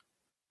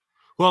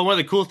 Well, one of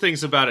the cool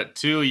things about it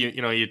too,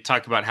 you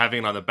talk about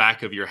having it on the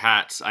back of your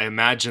hats. I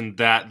imagine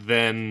that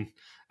then,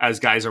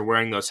 as guys are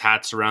wearing those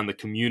hats around the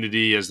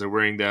community, as they're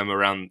wearing them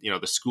around,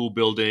 the school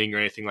building or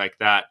anything like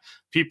that,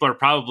 people are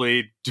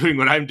probably doing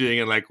what I'm doing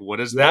and like, what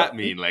does that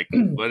mean? Like,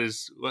 what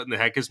in the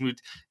heck is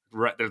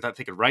right? They're not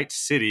thinking Wright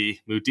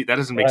City, that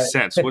doesn't make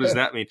sense. What does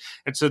that mean?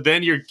 And so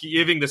then you're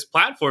giving this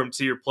platform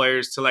to your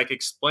players to like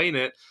explain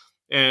it.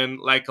 And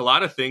like a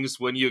lot of things,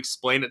 when you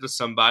explain it to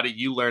somebody,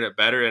 you learn it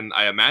better. And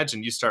I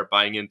imagine you start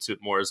buying into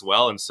it more as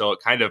well. And so it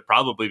kind of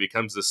probably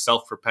becomes this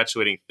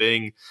self-perpetuating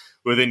thing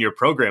within your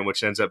program,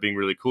 which ends up being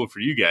really cool for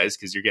you guys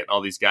because you're getting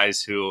all these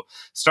guys who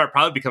start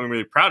probably becoming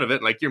really proud of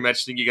it. Like you're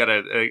mentioning, you got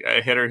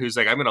a hitter who's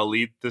like, I'm going to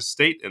lead the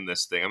state in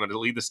this thing. I'm going to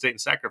lead the state in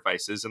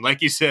sacrifices. And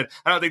like you said,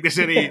 I don't think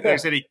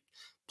there's any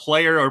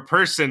player or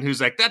person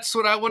who's like, that's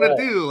what I want to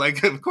do.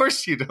 Like, of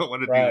course you don't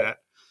want to do that.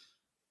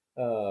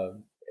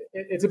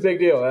 It's a big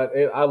deal.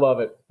 I love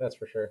it. That's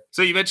for sure.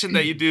 So you mentioned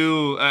that you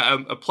do a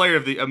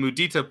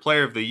Mudita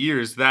Player of the Year.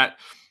 Is that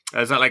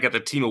like at the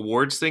team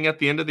awards thing at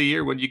the end of the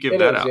year when you give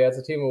that out? Yeah, it's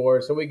a team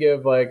award. So we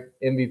give like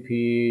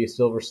MVP,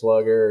 Silver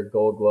Slugger,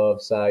 Gold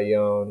Glove, Cy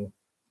Young,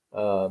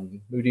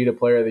 Mudita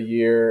Player of the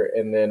Year,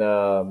 and then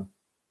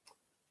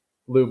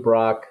Lou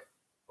Brock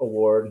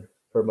Award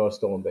for most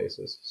stolen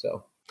bases.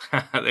 So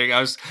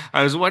I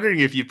was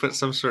wondering if you put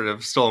some sort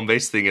of stolen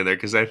base thing in there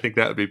because I think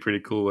that would be a pretty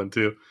cool one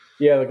too.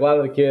 Yeah, like a lot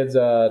of the kids,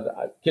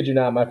 I kid you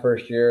not, my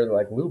first year, they're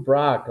like Lou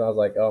Brock, and I was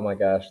like, oh my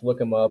gosh, look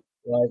him up.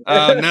 Like,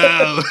 oh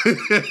no.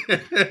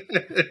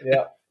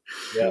 Yeah.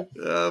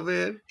 Oh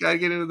man, gotta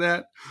get into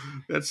that.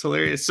 That's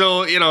hilarious.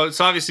 So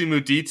so obviously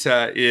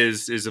Mudita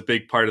is a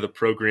big part of the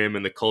program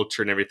and the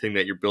culture and everything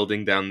that you're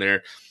building down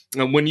there.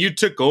 When you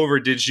took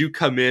over, did you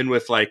come in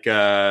with like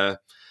a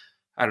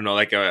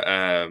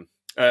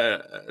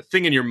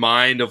thing in your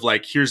mind of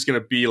like, here's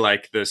going to be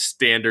like the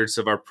standards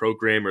of our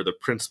program or the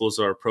principles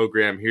of our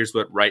program, here's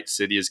what Wright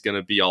City is going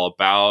to be all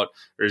about?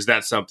 Or is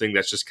that something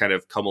that's just kind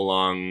of come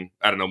along,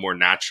 more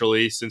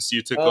naturally since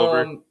you took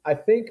over? I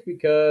think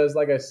because,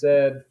 like I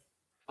said,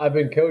 I've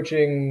been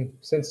coaching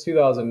since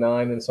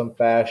 2009 in some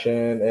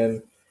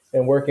fashion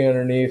and working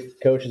underneath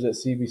coaches at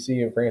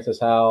CBC and Francis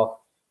Howell.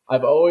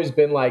 I've always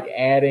been like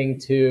adding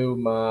to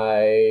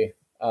my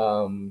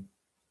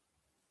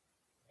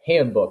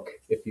handbook,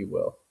 if you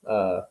will,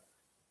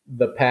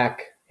 the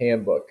PAC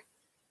handbook.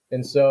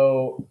 And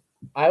so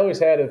I always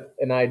had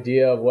an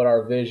idea of what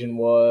our vision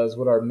was,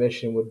 what our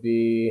mission would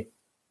be,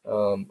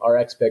 our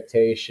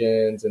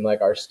expectations and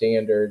like our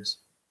standards.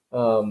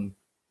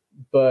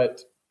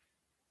 But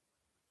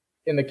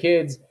in the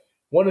kids,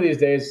 one of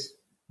these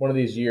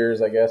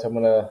years, I guess I'm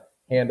going to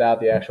hand out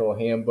the actual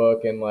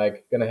handbook and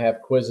like going to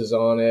have quizzes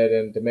on it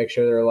and to make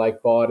sure they're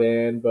like bought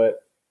in.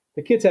 But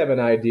the kids have an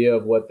idea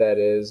of what that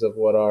is, of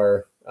what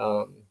our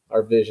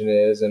vision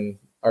is and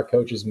our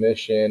coach's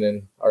mission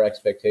and our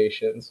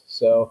expectations.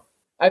 So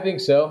I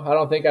think so. I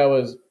don't think I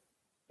was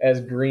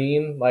as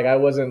green. Like I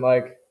wasn't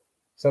like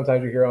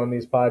sometimes you hear on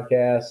these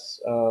podcasts,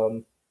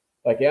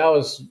 I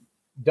was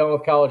done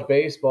with college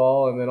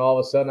baseball, and then all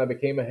of a sudden I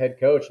became a head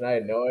coach, and I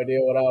had no idea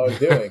what I was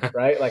doing.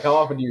 Right? Like how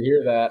often do you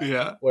hear that?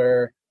 Yeah.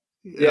 Where,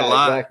 A yeah,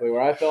 lot. exactly.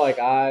 Where I felt like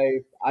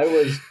I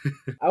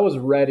was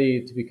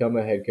ready to become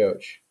a head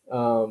coach.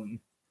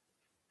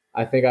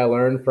 I think I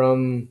learned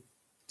from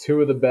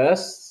two of the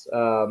best.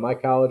 My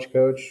college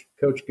coach,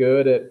 Coach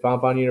Good at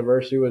Fontbonne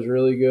University, was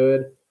really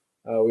good.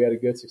 We had a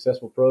good,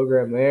 successful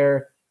program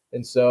there,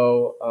 and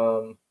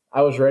so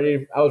I was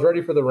ready. I was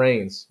ready for the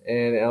reins,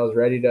 and I was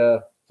ready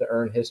to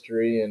earn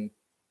history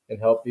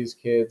and help these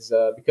kids.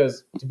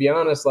 Because to be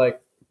honest,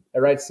 like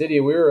at Wright City,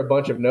 we were a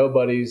bunch of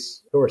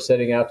nobodies who were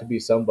setting out to be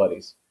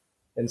somebodies,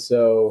 and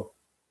so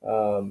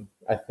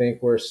I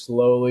think we're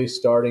slowly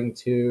starting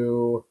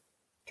to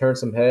turn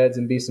some heads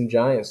and be some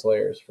giant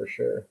slayers for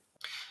sure.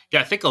 Yeah,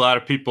 I think a lot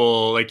of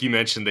people, like you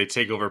mentioned, they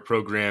take over a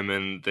program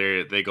and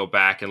they go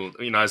back and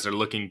as they're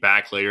looking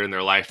back later in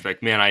their life,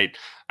 like, man,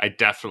 I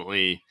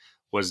definitely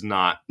was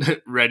not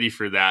ready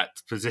for that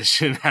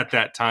position at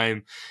that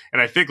time.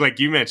 And I think, like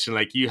you mentioned,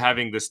 like you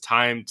having this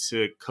time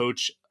to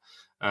coach,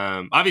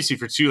 obviously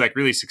for two like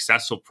really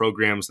successful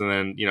programs, and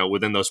then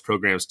within those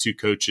programs, two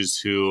coaches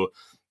who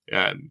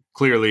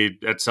clearly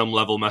at some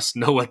level must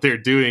know what they're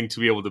doing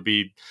to be able to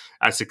be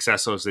as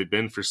successful as they've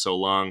been for so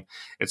long.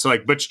 And so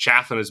like Butch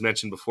Chaffin has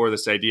mentioned before,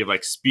 this idea of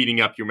like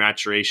speeding up your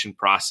maturation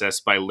process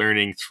by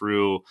learning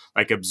through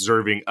like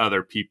observing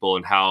other people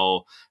and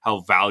how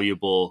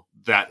valuable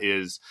that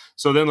is.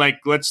 So then like,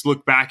 let's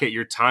look back at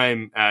your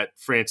time at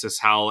Francis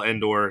Howell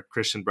and or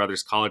Christian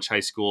Brothers College High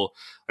School.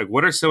 Like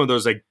what are some of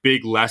those like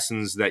big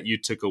lessons that you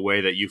took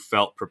away that you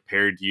felt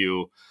prepared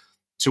you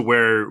to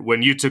where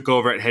when you took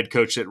over at head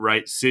coach at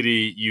Wright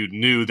City, you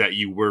knew that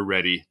you were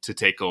ready to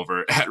take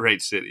over at Wright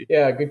City?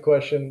 Yeah, good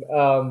question.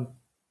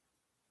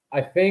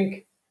 I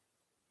think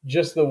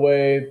just the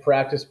way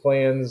practice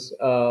plans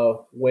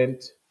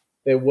went,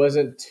 it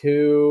wasn't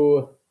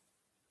too,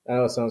 I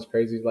know it sounds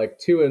crazy, like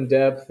too in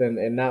depth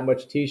and not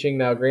much teaching.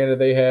 Now, granted,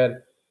 they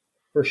had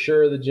for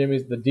sure the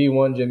Jimmies, the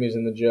D1 Jimmies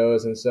and the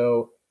Joes. And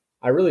so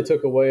I really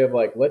took away of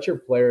like, let your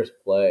players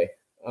play.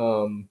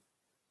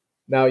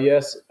 Now,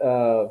 yes,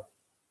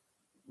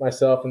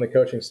 myself and the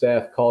coaching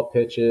staff call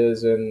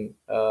pitches and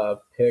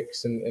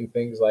picks and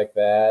things like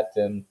that,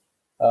 and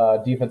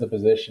defensive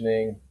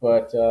positioning,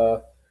 but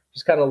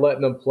just kind of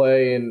letting them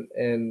play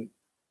and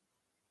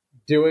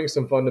doing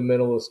some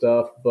fundamental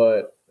stuff,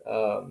 but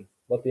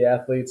let the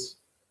athletes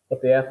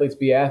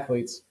be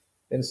athletes.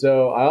 And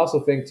so I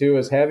also think too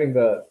is having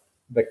the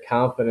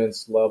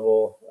confidence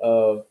level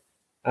of,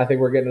 I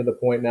think we're getting to the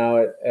point now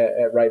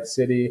at Wright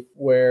City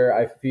where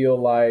I feel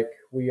like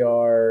we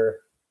are,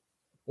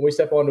 when we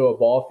step onto a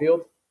ball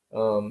field,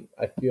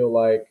 I feel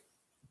like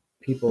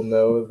people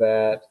know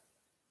that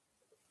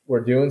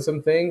we're doing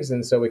some things.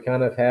 And so we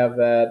kind of have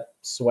that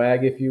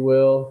swag, if you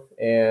will,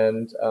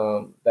 and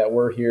that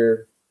we're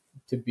here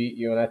to beat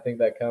you. And I think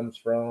that comes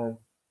from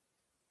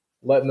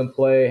letting them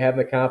play, having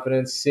the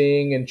confidence,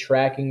 seeing and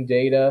tracking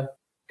data.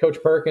 Coach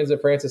Perkins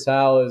at Francis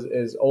Howell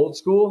is old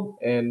school,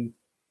 and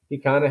he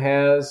kind of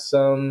has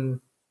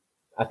some,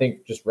 I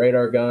think, just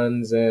radar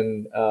guns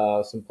and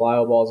some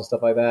plyo balls and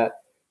stuff like that.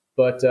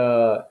 But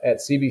at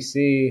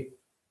CBC,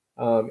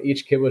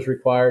 each kid was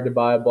required to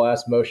buy a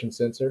blast motion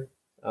sensor.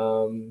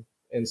 And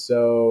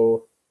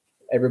so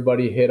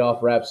everybody hit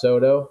off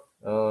Rapsodo.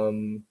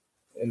 And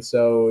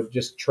so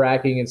just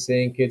tracking and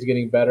seeing kids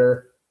getting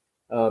better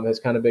has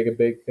kind of been a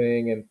big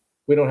thing. And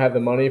we don't have the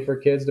money for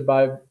kids to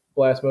buy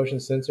blast motion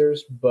sensors,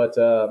 but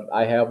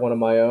I have one of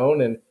my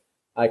own, and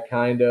I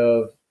kind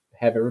of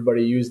have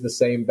everybody use the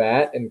same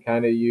bat and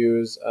kind of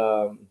use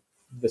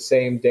the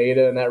same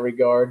data in that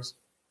regards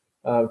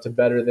to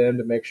better them,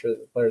 to make sure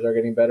that the players are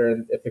getting better.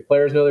 And if the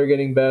players know they're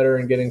getting better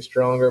and getting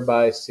stronger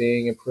by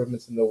seeing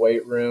improvements in the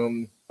weight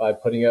room, by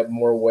putting up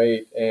more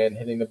weight and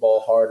hitting the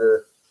ball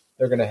harder,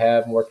 they're going to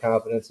have more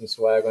confidence and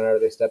swag whenever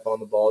they step on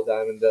the ball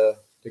diamond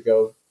to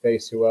go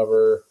face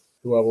whoever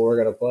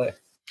we're going to play.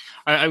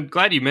 I'm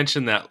glad you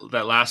mentioned that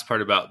last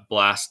part about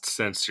blast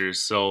sensors.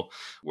 So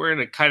we're in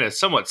a kind of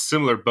somewhat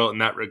similar boat in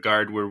that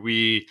regard, where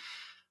we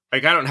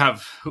don't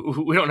have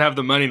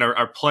the money, and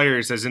our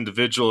players as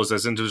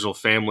individual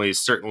families,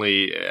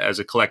 certainly as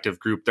a collective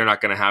group, they're not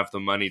going to have the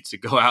money to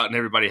go out and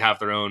everybody have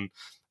their own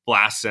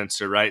blast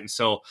sensor, right? And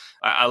so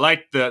I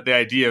like the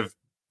idea of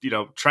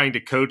trying to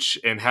coach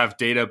and have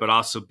data, but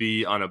also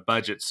be on a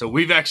budget. So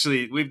we've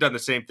done the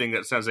same thing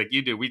that sounds like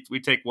you do.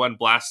 We take one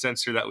blast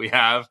sensor that we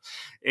have,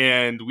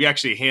 and we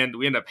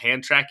end up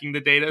hand tracking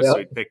the data. Yep. So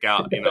we pick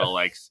out,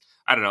 like,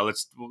 I don't know,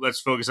 let's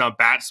focus on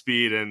bat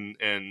speed and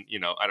I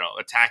don't know,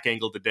 attack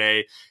angle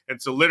today.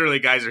 And so literally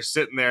guys are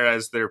sitting there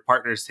as their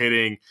partner's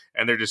hitting,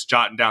 and they're just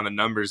jotting down the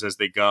numbers as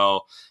they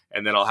go.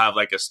 And then I'll have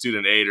like a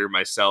student aide or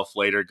myself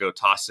later go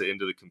toss it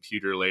into the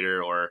computer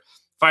later. Or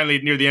finally,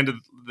 near the end of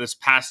this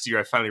past year,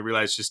 I finally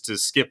realized just to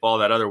skip all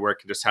that other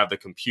work and just have the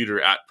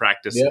computer at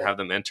practice. Yep. And have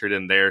them entered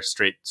in there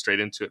straight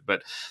into it.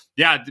 But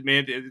yeah,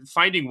 man,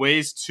 finding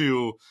ways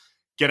to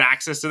get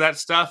access to that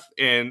stuff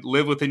and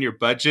live within your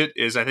budget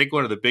is, I think,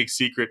 one of the big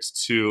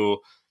secrets to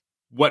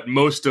what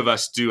most of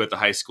us do at the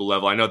high school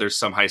level. I know there's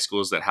some high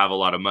schools that have a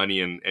lot of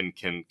money and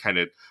can kind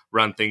of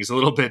run things a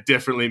little bit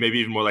differently, maybe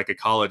even more like a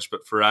college.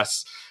 But for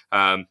us,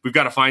 we've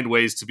got to find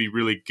ways to be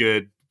really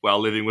good while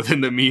living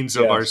within the means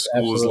of our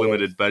school's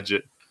limited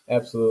budget.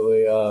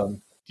 Absolutely.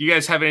 Do you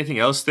guys have anything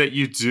else that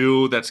you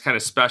do that's kind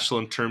of special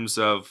in terms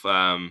of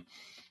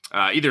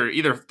either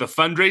the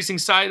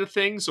fundraising side of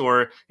things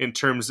or in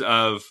terms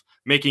of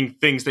making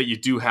things that you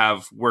do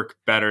have work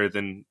better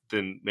than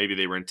maybe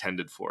they were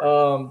intended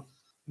for?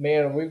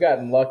 Man, we've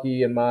gotten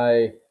lucky in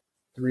my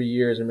 3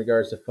 years in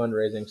regards to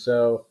fundraising.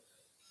 So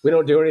we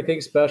don't do anything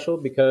special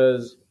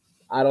because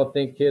I don't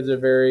think kids are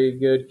very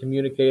good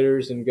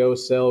communicators and go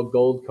sell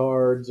gold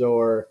cards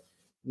or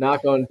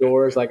knock on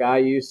doors like I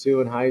used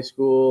to in high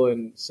school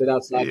and sit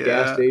outside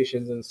gas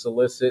stations and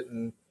solicit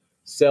and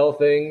sell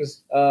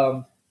things.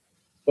 But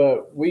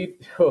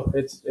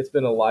it's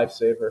been a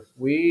lifesaver.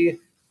 We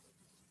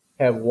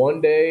have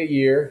one day a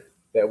year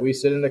that we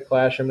sit in a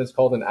classroom. It's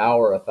called an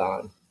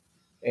hour-a-thon.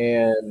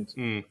 And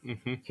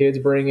kids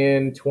bring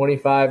in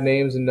 25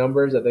 names and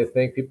numbers that they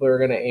think people are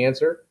going to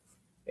answer.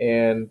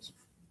 And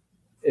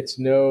it's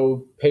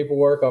no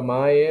paperwork on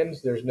my end.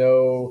 There's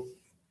no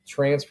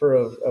transfer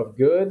of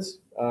goods.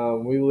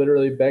 We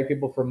literally beg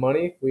people for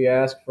money. We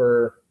ask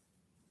for,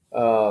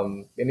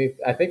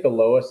 I think the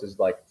lowest is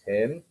like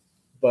 10,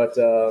 but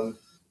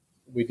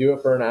we do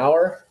it for an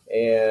hour.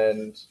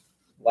 And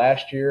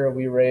last year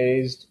we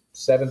raised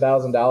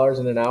 $7,000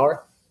 in an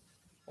hour.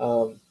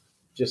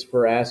 Just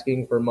for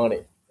asking for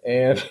money.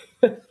 And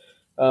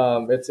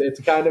it's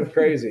kind of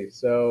crazy.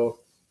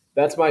 So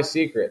that's my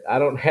secret. I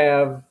don't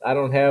have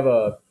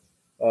a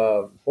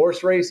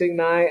horse racing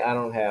night. I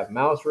don't have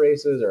mouse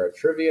races or a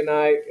trivia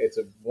night. It's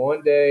a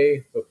one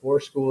day before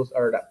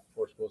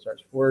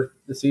before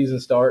the season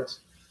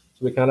starts.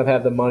 So we kind of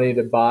have the money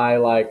to buy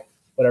like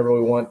whatever we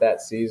want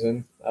that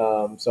season.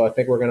 So I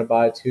think we're going to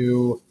buy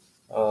 2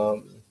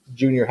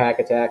 junior hack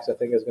attacks. I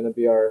think is going to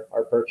be our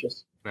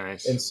purchase.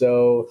 Nice. And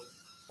so,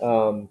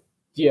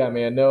 yeah,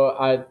 man, no,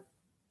 I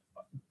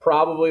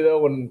probably though,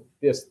 when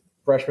this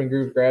freshman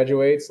group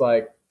graduates,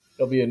 like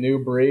there'll be a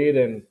new breed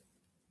and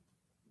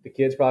the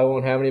kids probably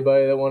won't have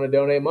anybody that want to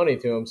donate money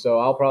to them. So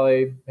I'll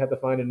probably have to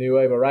find a new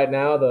way, but right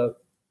now the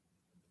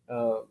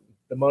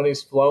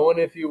money's flowing,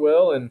 if you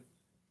will. And,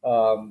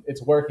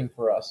 it's working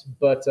for us,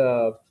 but,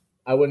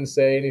 I wouldn't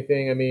say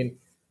anything. I mean,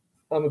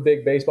 I'm a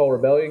big baseball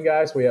rebellion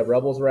guy. So we have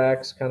Rebels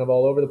racks kind of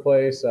all over the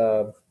place,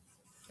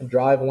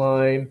 drive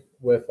line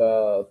with,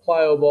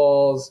 plyo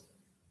balls,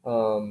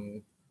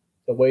 the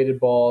weighted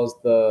balls,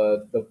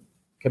 the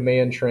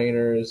command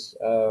trainers,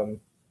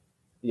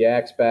 the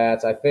axe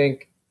bats. I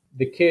think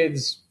the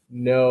kids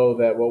know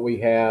that what we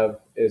have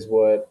is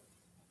what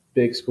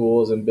big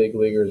schools and big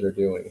leaguers are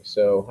doing.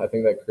 So I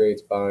think that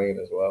creates buy-in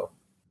as well.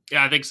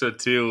 Yeah, I think so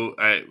too.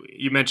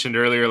 You mentioned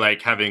earlier,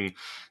 like having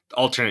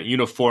alternate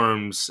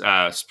uniforms,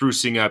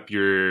 sprucing up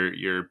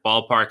your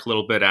ballpark a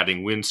little bit,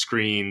 adding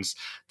windscreens,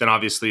 then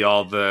obviously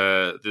all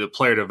the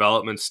player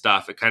development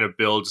stuff. It kind of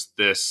builds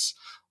this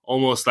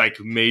almost like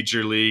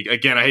major league.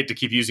 Again, I hate to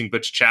keep using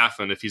Butch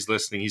Chaffin. If he's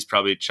listening, he's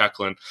probably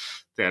chuckling.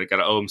 I got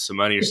to owe him some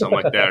money or something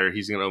like that, or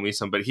he's going to owe me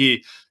some. But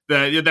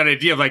that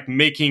idea of like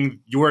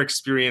making your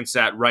experience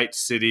at Wright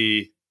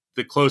City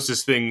the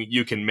closest thing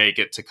you can make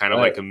it to kind of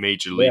like a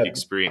major league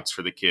experience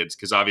for the kids.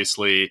 Because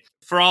obviously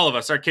for all of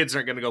us, our kids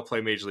aren't going to go play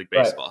Major League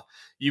Baseball. Right.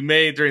 You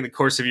may, during the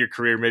course of your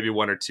career, maybe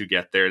 1 or 2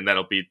 get there, and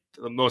that'll be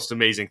the most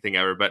amazing thing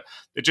ever. But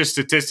it just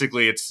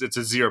statistically, it's a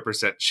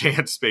 0%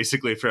 chance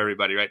basically for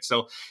everybody, right?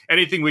 So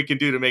anything we can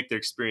do to make their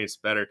experience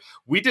better.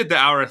 We did the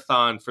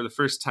hour-a-thon for the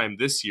first time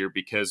this year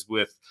because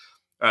with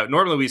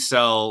normally we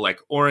sell like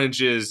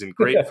oranges and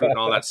grapefruit and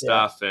all that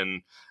stuff.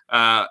 And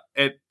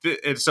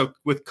so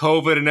with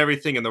COVID and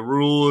everything and the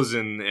rules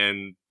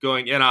and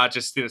going, it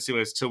just didn't seem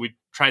until we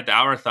tried the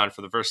hour-a-thon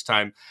for the first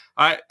time.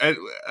 I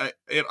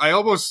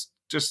almost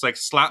just like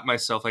slapped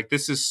myself. Like,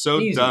 this is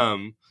so easy.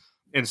 Dumb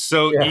and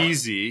so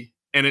easy.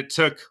 And it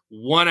took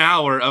 1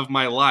 hour of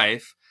my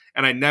life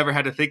and I never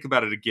had to think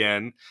about it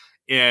again.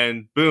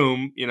 And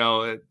boom,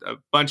 a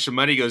bunch of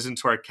money goes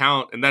into our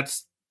account, and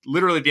that's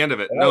literally the end of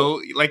it.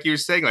 No, like you're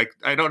saying, like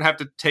I don't have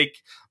to take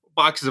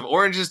boxes of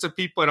oranges to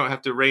people. I don't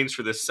have to arrange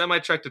for this semi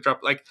truck to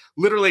drop, like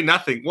literally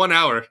nothing. 1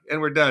 hour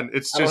and we're done.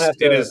 It's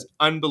just, it is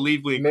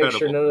unbelievably incredible. Make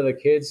sure none of the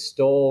kids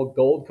stole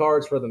gold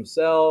cards for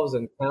themselves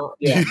and count.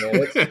 Yeah,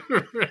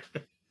 man.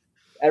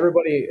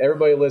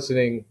 Everybody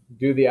listening,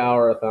 do the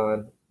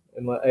hour-a-thon,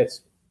 and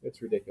it's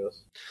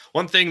ridiculous.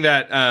 One thing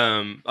that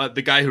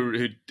the guy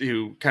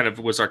who kind of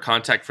was our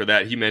contact for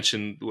that, he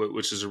mentioned,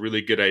 which is a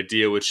really good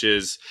idea, which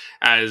is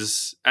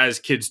as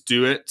kids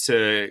do it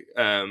to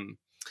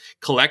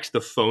collect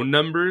the phone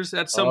numbers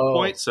at some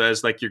point. So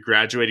as like your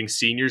graduating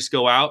seniors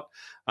go out,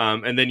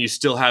 And then you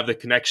still have the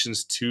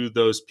connections to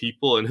those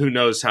people, and who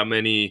knows how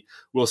many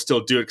will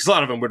still do it, because a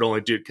lot of them would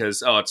only do it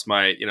because, oh, it's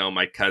my,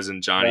 my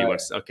cousin Johnny Right.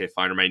 wants, okay,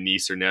 fine, or my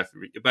niece or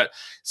nephew. But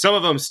some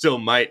of them still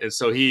might, and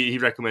so he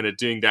recommended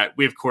doing that.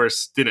 We of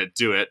course didn't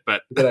do it,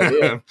 but Good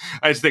idea.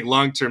 I just think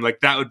long term, like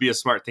that would be a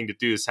smart thing to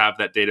do, is have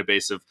that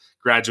database of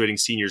graduating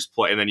seniors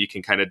play, and then you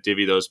can kind of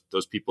divvy those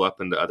people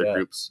up into other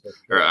groups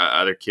or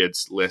other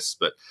kids lists.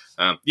 But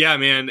yeah,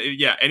 man,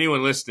 yeah,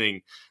 anyone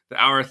listening,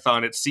 the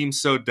hour-a-thon, it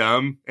seems so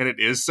dumb, and it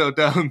is so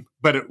dumb,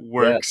 but it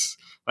works.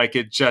 Like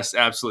it just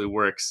absolutely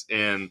works.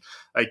 And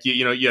like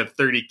you have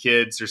 30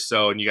 kids or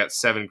so, and you got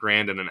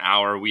 $7,000 in an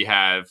hour. We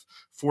have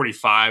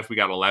 45. We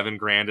got 11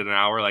 grand in an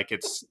hour. Like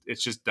it's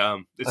just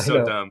dumb. It's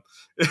so dumb.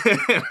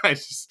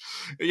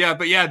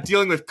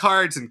 Dealing with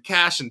cards and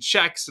cash and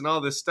checks and all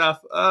this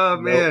stuff. Oh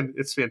man,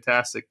 it's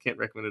fantastic. Can't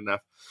recommend it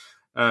enough.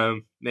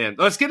 Man,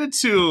 let's get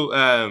into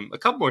a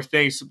couple more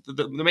things.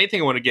 The main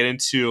thing I want to get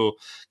into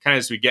kind of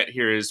as we get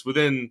here is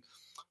within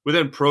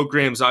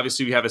programs.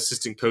 Obviously we have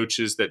assistant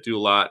coaches that do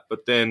a lot,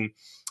 but then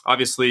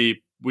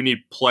obviously we need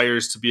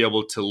players to be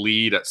able to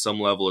lead at some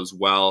level as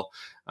well.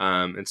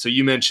 And so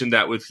you mentioned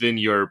that within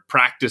your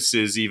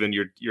practices, even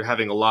you're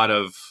having a lot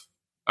of,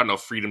 I don't know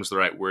if freedom's the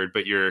right word,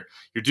 but you're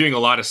doing a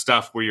lot of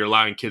stuff where you're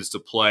allowing kids to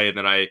play. And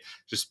then I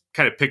just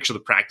kind of picture the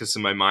practice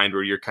in my mind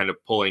where you're kind of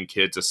pulling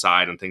kids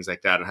aside and things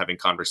like that and having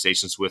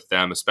conversations with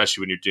them,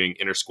 especially when you're doing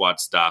inter squad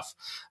stuff.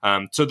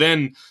 So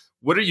then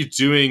what are you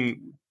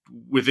doing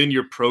within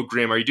your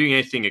program? Are you doing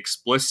anything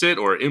explicit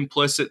or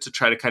implicit to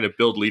try to kind of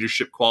build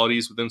leadership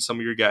qualities within some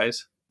of your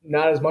guys?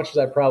 Not as much as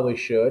I probably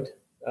should.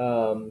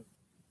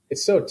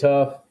 It's so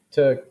tough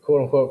to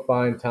quote unquote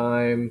find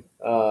time.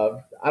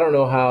 I don't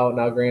know how.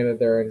 Now, granted,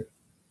 they're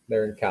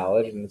in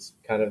college and it's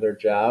kind of their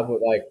job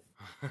with like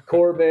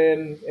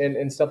Corbin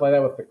and stuff like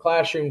that with the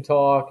classroom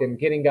talk and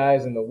getting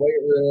guys in the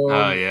weight room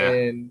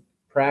and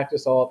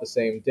practice all at the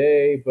same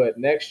day. But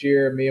next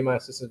year, me and my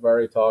assistants have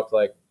already talked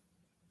like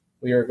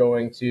we are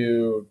going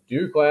to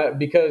do class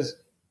because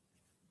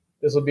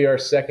this will be our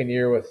second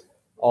year with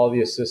all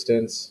the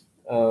assistants,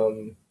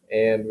 and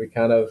we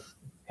kind of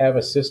have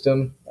a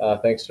system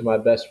thanks to my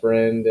best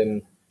friend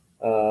and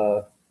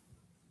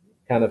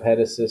kind of head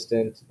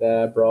assistant that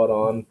I brought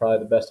on, probably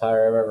the best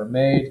hire I've ever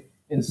made.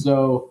 And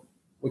so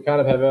we kind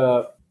of have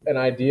an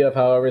idea of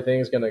how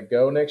everything's going to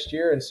go next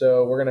year. And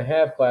so we're going to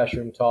have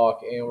classroom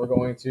talk, and we're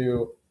going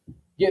to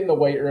get in the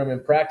weight room,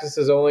 and practice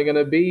is only going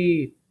to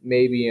be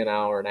maybe an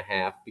hour and a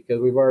half because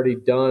we've already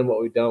done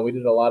what we've done. We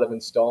did a lot of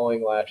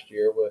installing last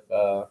year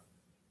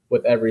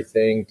with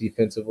everything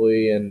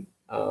defensively and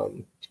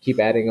keep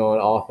adding on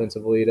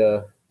offensively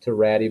to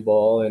Ratty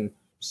Ball. And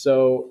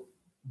so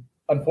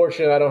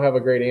unfortunately, I don't have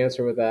a great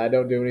answer with that. I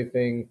don't do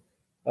anything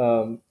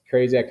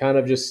crazy. I kind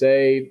of just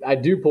say I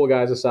do pull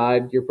guys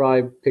aside. You're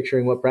probably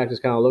picturing what practice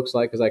kind of looks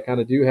like because I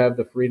kind of do have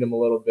the freedom a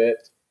little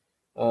bit.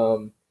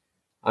 I'm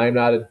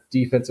not a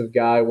defensive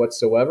guy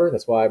whatsoever.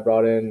 That's why I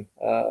brought in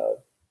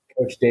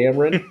Coach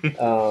Dameron.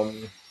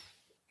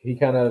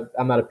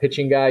 I'm not a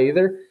pitching guy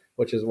either,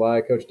 which is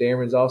why Coach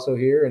Dameron's also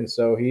here. And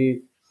so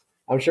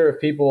I'm sure if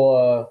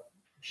people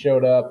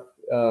showed up,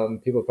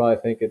 people probably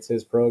think it's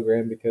his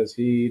program because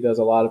he does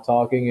a lot of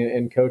talking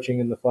and coaching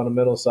in the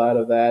fundamental side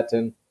of that.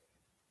 And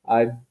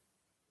I'm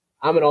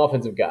an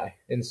offensive guy.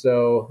 And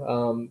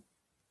so,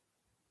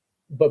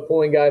 but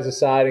pulling guys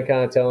aside and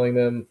kind of telling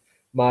them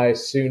my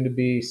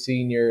soon-to-be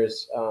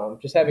seniors,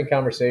 just having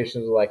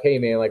conversations like, hey,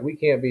 man, like we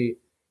can't be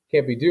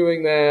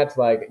doing that.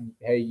 Like,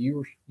 hey,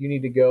 you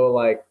need to go,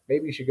 like,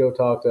 maybe you should go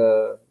talk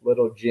to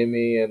little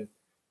Jimmy, and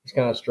he's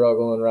kind of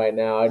struggling right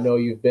now. I know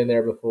you've been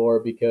there before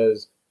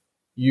because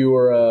you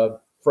were a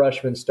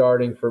freshman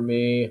starting for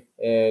me,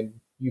 and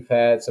you've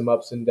had some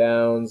ups and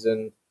downs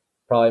and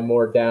probably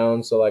more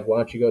downs. So, like, why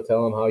don't you go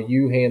tell him how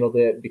you handled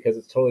it because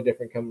it's totally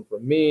different coming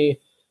from me.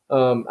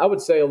 I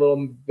would say a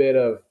little bit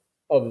of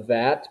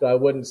that, but I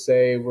wouldn't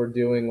say we're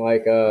doing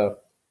like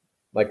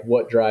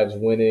what drives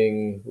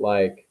winning,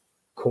 like,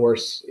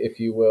 course, if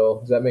you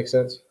will. Does that make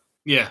sense?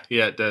 Yeah,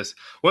 it does.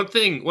 One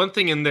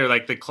thing in there,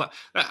 like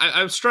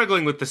I'm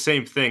struggling with the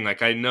same thing.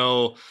 Like I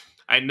know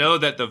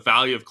that the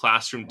value of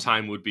classroom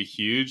time would be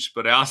huge,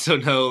 but I also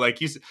know, like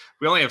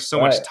we only have so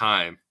much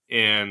time,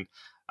 and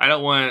I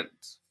don't want,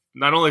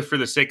 not only for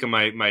the sake of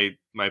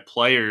my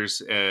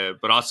players,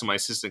 but also my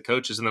assistant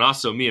coaches, and then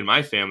also me and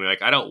my family.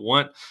 Like I don't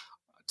want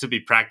to be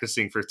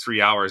practicing for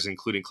 3 hours,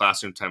 including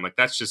classroom time. Like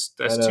that's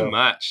too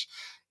much.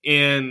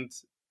 And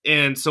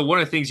so one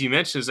of the things you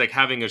mentioned is like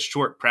having a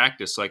short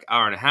practice, like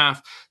hour and a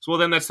half. So, well,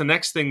 then that's the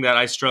next thing that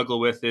I struggle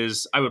with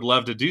is I would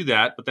love to do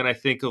that. But then I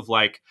think of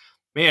like,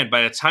 man,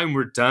 by the time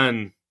we're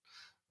done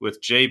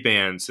with J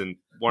bands and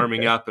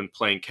warming up and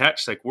playing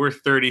catch, like we're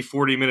 30,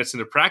 40 minutes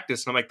into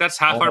practice. And I'm like, that's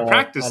half our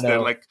practice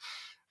then. Like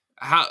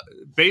how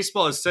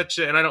baseball is such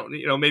a, and I don't,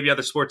 maybe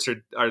other sports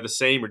are the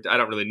same, or I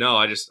don't really know.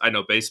 I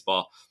know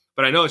baseball,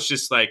 but I know it's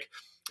just like,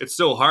 it's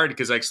so hard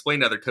because I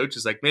explained to other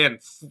coaches, like, man,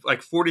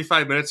 like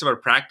 45 minutes of our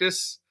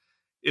practice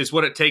is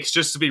what it takes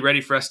just to be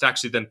ready for us to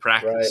actually then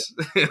Right. practice.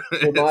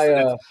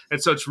 Well,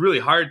 And so it's really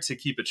hard to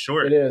keep it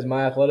short. it is.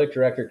 My athletic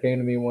director came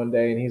to me one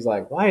day and he's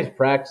like, "Why is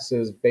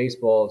practices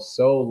baseball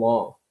so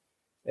long?"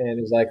 And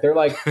he's like, "They're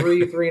like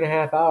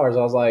 3.5 hours."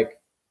 I was like,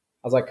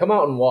 "Come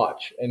out and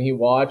watch." And he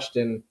watched,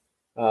 and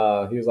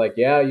he was like,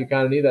 "Yeah, you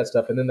kind of need that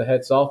stuff." And then the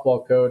head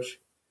softball coach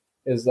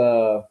is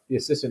the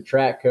assistant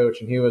track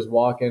coach, and he was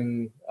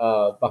walking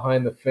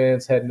behind the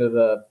fence, heading to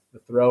the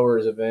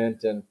throwers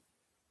event, and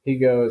he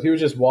was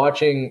just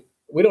watching.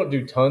 We don't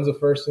do tons of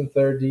first and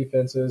third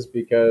defenses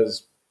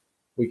because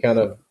we kind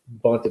of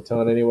bunt a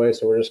ton anyway,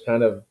 so we're just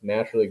kind of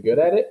naturally good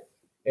at it.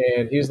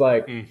 And he's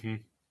like, Mm-hmm.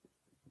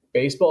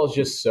 baseball is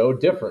just so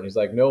different. He's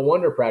like, no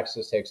wonder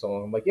practices take so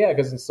long. I'm like, yeah,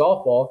 because in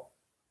softball,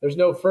 there's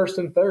no first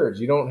and thirds.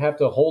 You don't have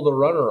to hold a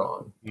runner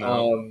on.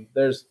 No.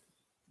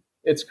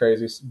 It's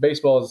crazy.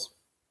 Baseball is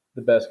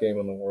the best game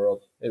in the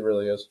world. It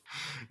really is.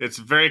 It's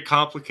very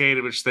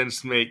complicated, which then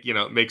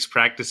makes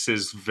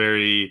practices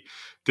very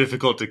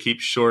difficult to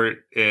keep short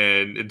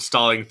and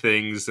installing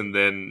things. And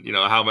then,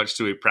 how much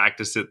do we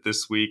practice it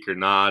this week or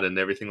not, and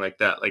everything like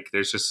that. Like,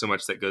 there's just so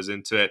much that goes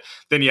into it.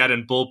 Then you add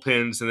in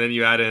bullpens, and then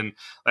you add in,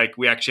 like,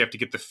 we actually have to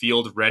get the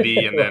field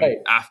ready. And then Right.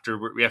 after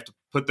we have to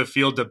put the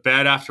field to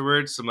bed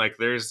afterwards. So I'm like,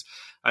 there's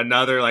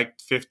another like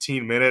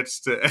 15 minutes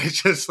to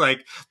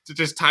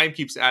just time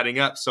keeps adding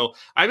up. So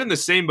I'm in the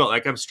same boat.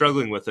 Like, I'm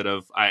struggling with it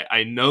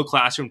I know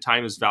classroom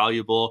time is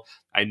valuable.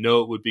 I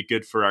know it would be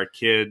good for our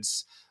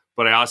kids,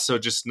 but I also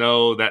just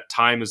know that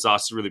time is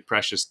also really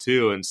precious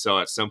too. And so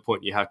at some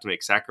point you have to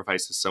make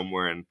sacrifices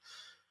somewhere. And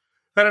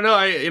I don't know,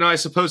 I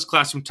suppose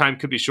classroom time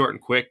could be short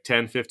and quick,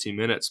 10, 15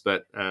 minutes,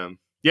 but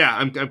yeah,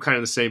 I'm kind of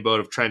in the same boat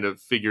of trying to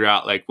figure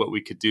out like what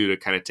we could do to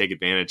kind of take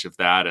advantage of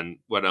that and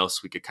what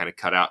else we could kind of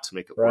cut out to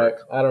make it Right. work.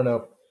 I don't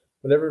know.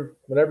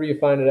 Whenever you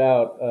find it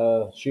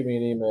out, shoot me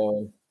an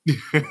email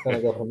and kind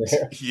of go from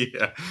there.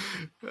 Yeah,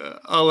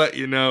 I'll let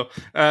you know.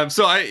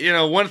 So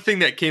one thing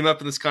that came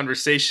up in this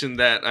conversation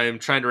that I am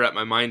trying to wrap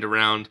my mind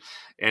around,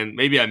 and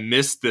maybe I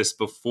missed this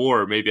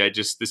before, maybe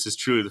this is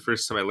truly the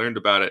first time I learned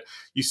about it.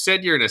 You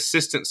said you're an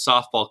assistant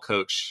softball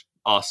coach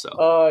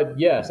also.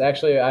 Yes,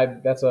 actually,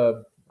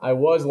 I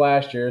was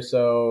last year.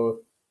 So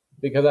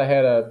because I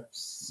had a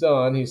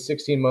son, he's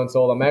 16 months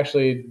old. I'm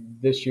actually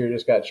this year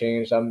just got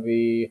changed. I'm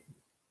the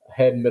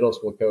head middle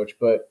school coach,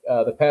 but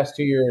the past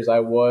 2 years I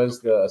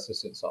was the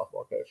assistant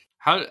softball coach.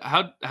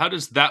 How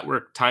does that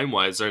work time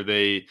wise? Are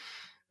they?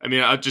 I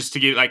mean, just to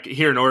get like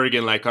here in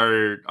Oregon, like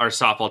our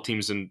softball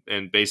teams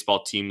and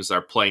baseball teams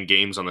are playing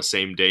games on the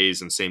same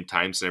days and same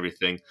times and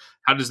everything.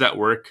 How does that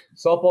work?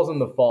 Softball's in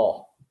the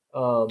fall.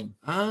 Okay.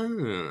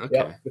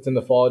 Yeah, it's in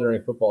the fall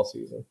during football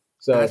season.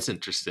 So that's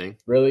interesting.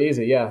 Really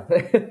easy, yeah.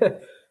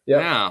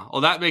 Yeah.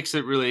 Well, that makes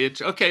it really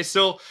okay.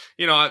 So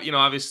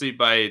obviously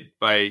by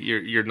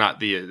you're not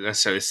the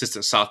necessarily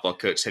assistant softball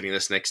coach heading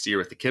this next year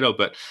with the kiddo,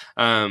 but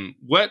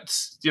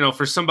what's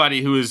for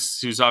somebody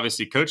who's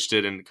obviously coached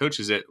it and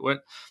coaches it,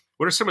 what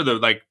are some of the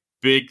like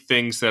big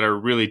things that are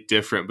really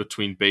different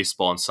between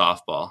baseball and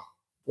softball?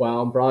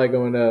 Well, I'm probably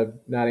going to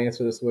not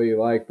answer this the way you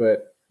like,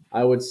 but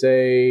I would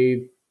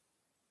say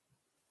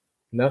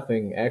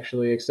nothing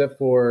actually, except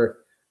for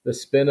the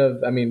spin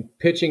of,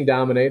 pitching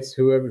dominates.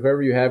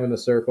 Whoever you have in the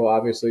circle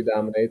obviously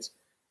dominates.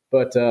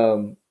 But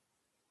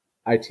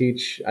I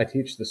teach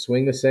the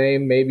swing the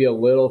same, maybe a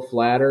little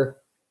flatter,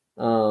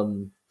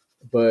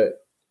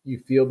 but you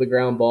field the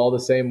ground ball the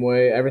same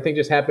way. Everything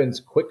just happens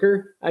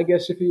quicker, I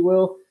guess, if you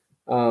will.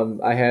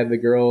 I had the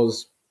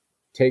girls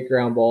take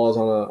ground balls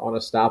on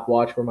a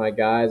stopwatch for my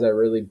guys. I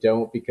really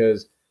don't,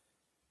 because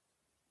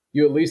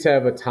you at least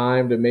have a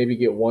time to maybe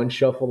get one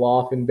shuffle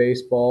off in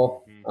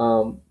baseball.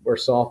 Or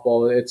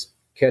softball, it's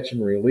catch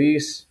and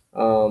release.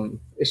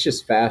 It's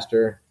just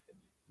faster.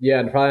 Yeah,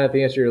 and probably not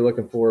the answer you're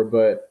looking for,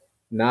 but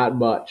not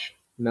much.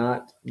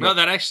 No,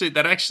 that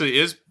actually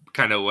is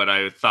kind of what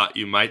I thought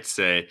you might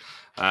say.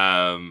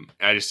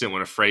 I just didn't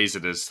want to phrase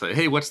it as,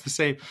 hey, what's the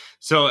same?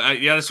 So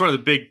yeah, that's one of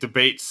the big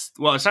debates.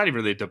 Well, it's not even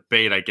really a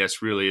debate, I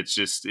guess. Really, it's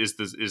just is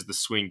the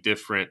swing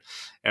different?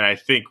 And I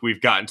think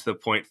we've gotten to the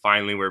point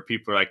finally where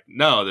people are like,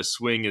 no, the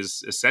swing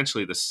is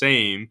essentially the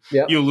same.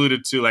 Yep. You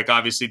alluded to, like,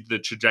 obviously the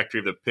trajectory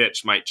of the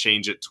pitch might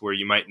change it to where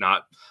you might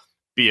not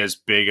be as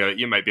big.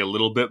 You might be a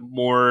little bit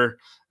more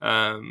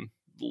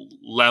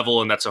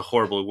level, and that's a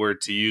horrible word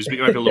to use, but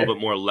you might be a little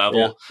bit more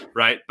level, yeah.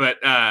 Right? But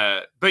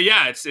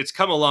yeah, it's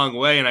come a long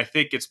way, and I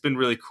think it's been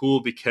really cool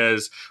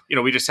because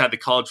we just had the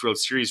College World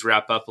Series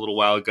wrap up a little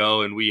while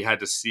ago, and we got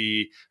to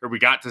see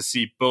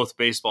both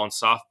baseball and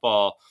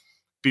softball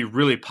be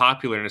really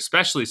popular, and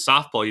especially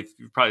softball.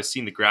 You've probably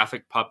seen the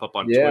graphic pop up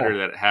on Twitter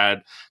that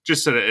had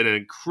just an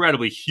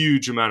incredibly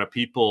huge amount of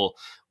people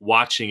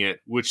watching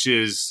it, which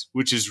is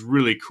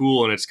really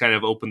cool, and it's kind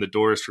of opened the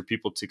doors for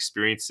people to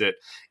experience it.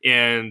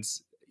 And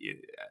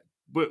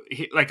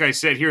like I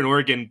said, here in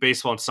Oregon,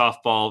 baseball and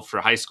softball for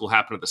high school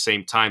happen at the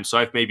same time. So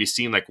I've maybe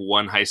seen like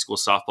one high school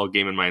softball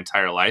game in my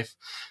entire life,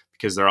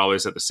 because they're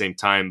always at the same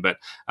time. But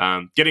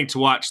getting to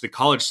watch the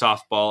college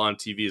softball on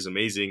TV is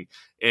amazing.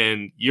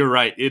 And you're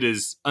right, it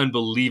is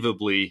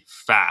unbelievably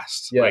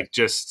fast. Yes. Like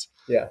just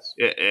Yes.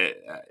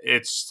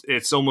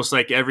 It's almost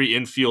like every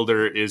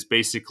infielder is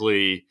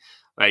basically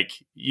like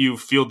you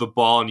field the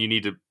ball and you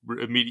need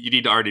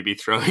to already be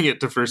throwing it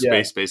to first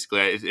base. Basically,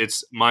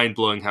 it's mind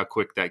blowing how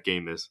quick that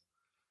game is.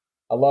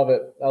 I love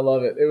it.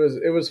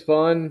 It was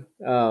fun.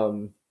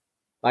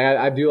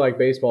 I do like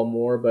baseball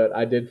more, but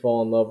I did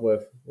fall in love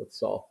with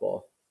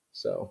softball.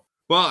 So.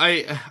 Well,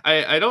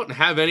 I don't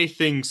have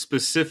anything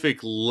specific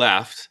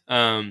left,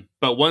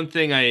 but one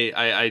thing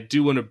I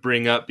do want to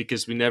bring up,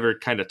 because we never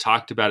kind of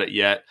talked about it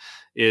yet,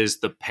 is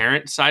the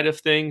parent side of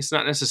things.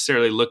 Not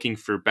necessarily looking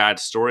for bad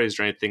stories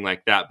or anything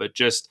like that, but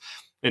just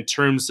in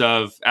terms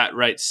of at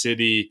Wright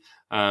City,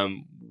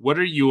 what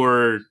are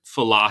your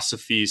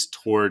philosophies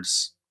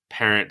towards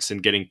parents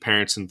and getting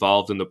parents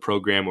involved in the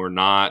program or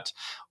not,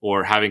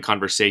 or having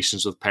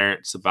conversations with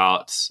parents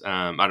about,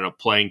 I don't know,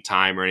 playing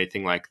time or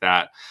anything like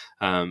that?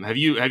 Have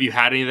you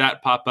had any of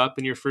that pop up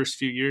in your first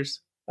few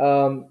years?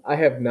 I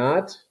have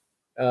not.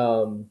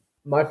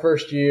 My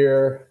first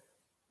year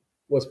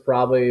was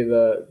probably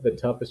the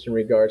toughest in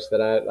regards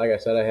that like I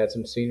said, I had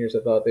some seniors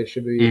that thought they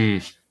should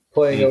be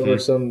playing over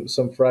some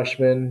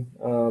freshmen.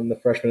 The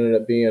freshman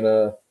ended up being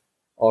a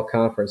all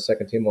conference,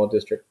 second team all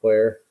district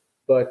player.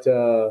 But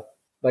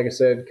like I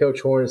said,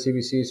 Coach Horn at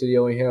CBC said you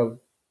only have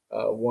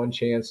one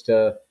chance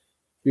to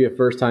be a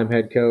first time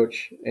head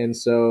coach, and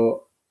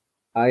so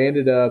I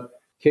ended up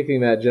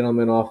kicking that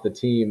gentleman off the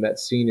team, that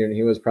senior, and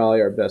he was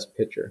probably our best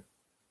pitcher.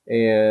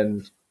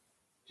 And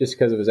just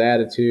because of his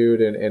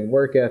attitude and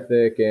work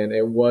ethic, and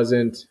it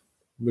wasn't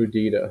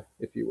Mudita,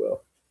 if you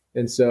will.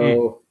 And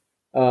so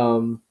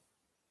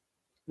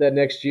that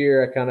next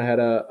year, I kind of had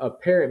a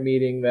parent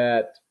meeting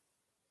that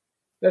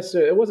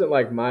it wasn't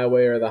like my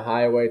way or the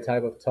highway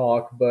type of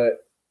talk,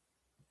 but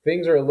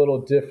things are a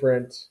little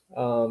different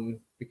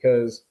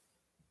because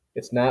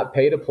it's not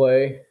pay to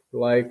play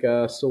like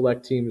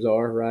select teams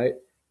are, right?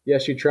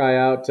 Yes, you try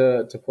out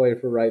to play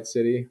for Wright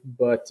City,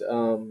 but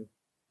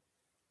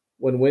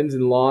when wins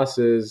and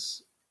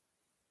losses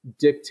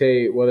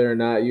dictate whether or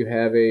not you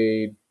have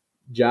a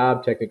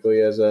job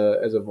technically as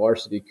a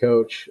varsity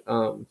coach,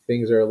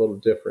 things are a little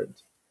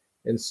different.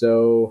 And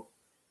so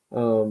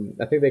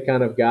I think they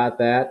kind of got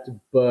that.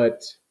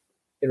 But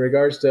in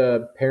regards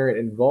to parent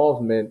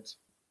involvement,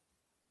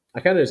 I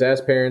kind of just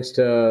asked parents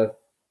to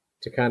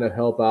kind of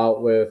help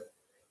out with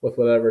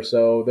whatever.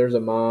 So there's a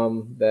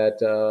mom that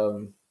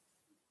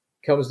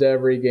comes to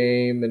every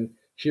game, and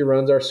she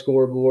runs our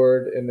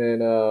scoreboard. And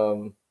then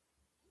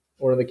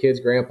one of the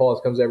kids'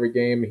 grandpas comes every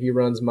game. He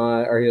runs he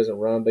doesn't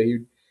run, but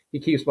he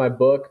keeps my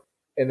book.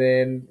 And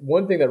then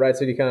one thing that Wright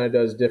City kind of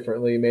does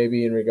differently,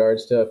 maybe in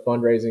regards to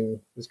fundraising,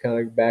 is kind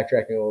of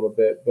backtracking a little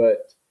bit,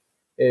 but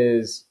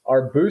is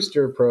our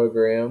booster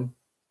program.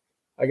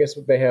 I guess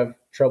they have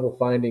trouble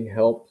finding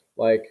help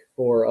like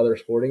for other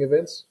sporting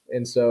events.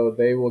 And so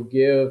they will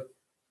give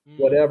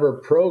whatever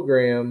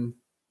program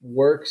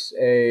works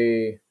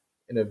an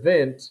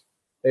event,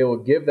 they will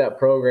give that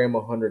program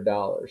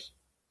 $100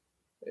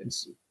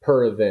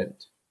 per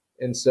event.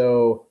 And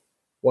so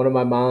one of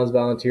my moms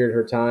volunteered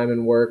her time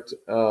and worked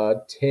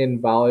 10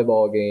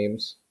 volleyball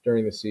games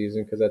during the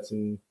season, because that's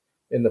in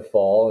the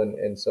fall,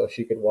 and so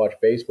she could watch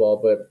baseball.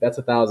 But that's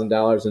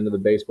 $1,000 into the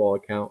baseball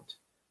account,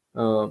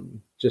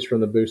 just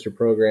from the booster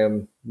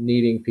program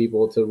needing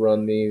people to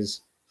run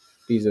these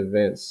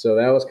events. So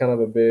that was kind of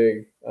a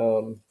big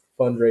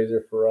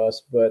fundraiser for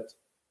us. But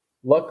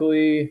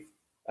luckily,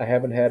 I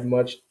haven't had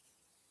much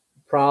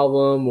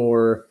problem,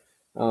 or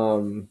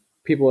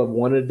people have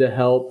wanted to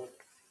help.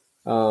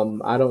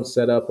 I don't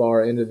set up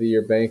our end of the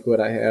year banquet.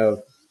 I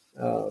have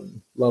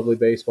lovely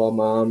baseball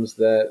moms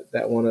that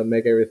want to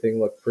make everything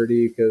look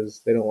pretty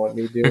because they don't want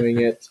me doing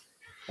it.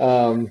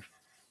 And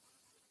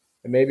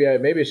maybe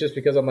it's just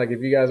because I'm like,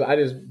 if you guys, I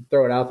just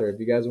throw it out there. If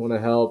you guys want to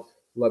help,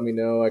 let me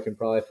know. I can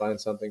probably find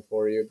something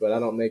for you, but I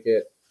don't make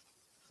it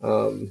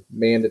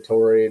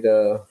mandatory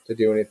to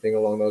do anything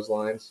along those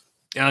lines.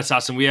 Yeah, that's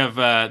awesome. We have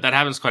that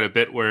happens quite a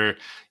bit, where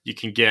you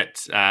can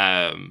get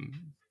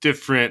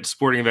different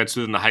sporting events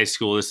within the high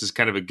school. This is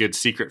kind of a good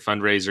secret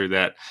fundraiser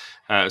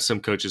that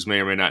some coaches may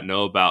or may not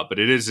know about, but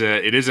it is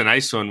a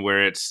nice one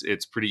where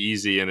it's pretty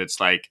easy, and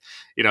it's like,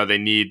 they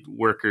need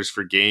workers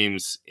for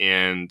games,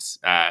 and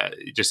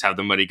you just have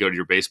the money go to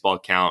your baseball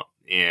account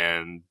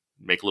and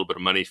make a little bit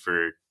of money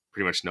for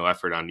pretty much no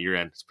effort on your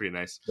end. It's pretty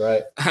nice.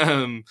 Right.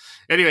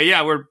 Anyway,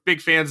 yeah, we're big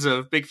fans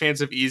of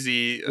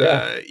easy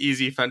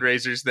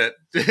fundraisers that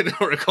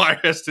don't require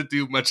us to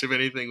do much of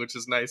anything, which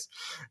is nice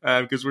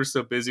because we're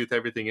so busy with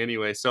everything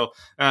anyway. So,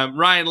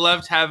 Ryan,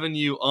 loved having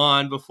you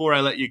on. Before I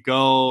let you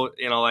go,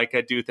 like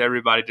I do with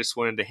everybody, just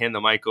wanted to hand the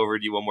mic over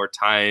to you one more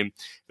time.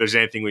 If there's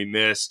anything we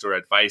missed, or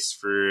advice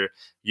for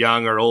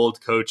young or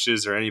old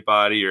coaches, or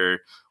anybody,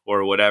 or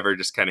whatever,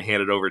 just kind of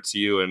hand it over to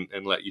you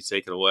and let you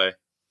take it away.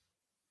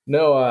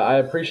 No, I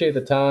appreciate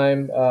the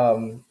time.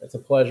 It's a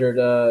pleasure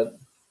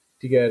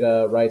to get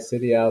Wright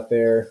City out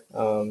there,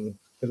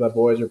 because my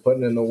boys are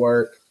putting in the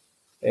work,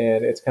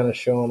 and it's kind of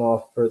showing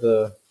off for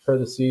the for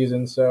the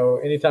season. So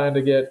anytime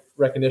to get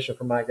recognition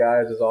from my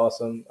guys is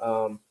awesome.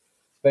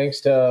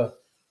 Thanks to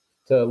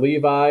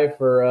Levi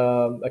for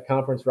a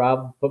conference.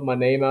 Rob put my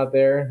name out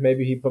there.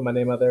 Maybe he put my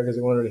name out there because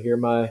he wanted to hear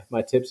my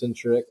tips and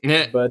tricks.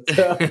 Yeah.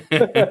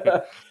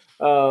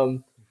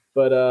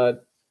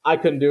 But I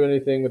couldn't do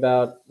anything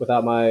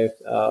without my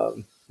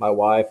my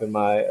wife and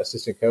my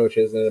assistant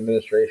coaches and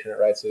administration at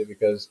Wright City,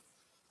 because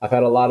I've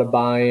had a lot of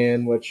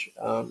buy-in, which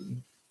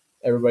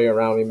everybody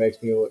around me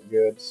makes me look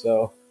good.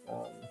 So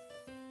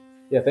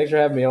yeah, thanks for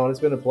having me on. It's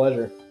been a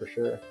pleasure for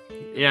sure.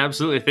 Yeah,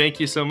 absolutely. Thank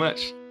you so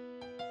much.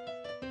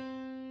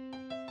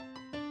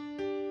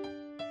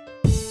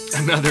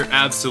 Another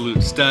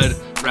absolute stud.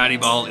 Ratty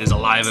Ball is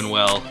alive and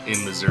well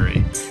in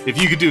Missouri.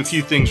 If you could do a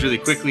few things really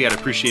quickly, I'd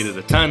appreciate it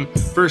a ton.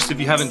 First, if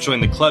you haven't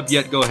joined the club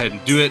yet, go ahead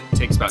and do it. It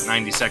takes about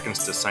 90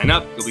 seconds to sign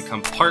up. You'll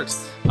become part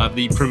of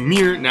the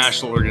premier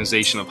national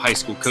organization of high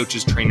school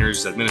coaches,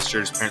 trainers,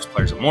 administrators, parents,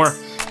 players, and more.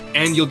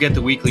 And you'll get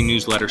the weekly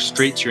newsletter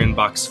straight to your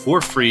inbox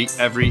for free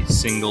every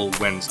single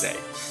Wednesday.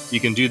 You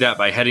can do that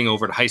by heading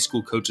over to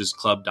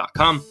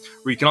highschoolcoachesclub.com,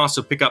 where you can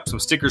also pick up some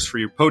stickers for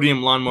your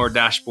podium, lawnmower,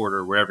 dashboard,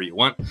 or wherever you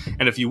want.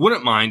 And if you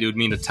wouldn't mind, it would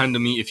mean a ton to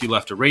me if you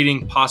left a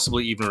rating,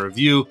 possibly even a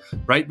review,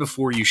 right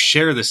before you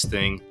share this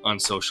thing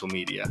on social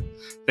media.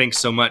 Thanks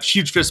so much.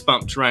 Huge fist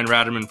bump to Ryan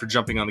Ratterman for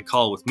jumping on the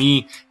call with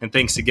me. And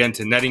thanks again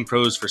to Netting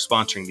Pros for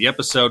sponsoring the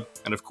episode.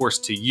 And of course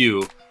to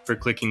you for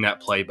clicking that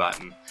play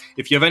button.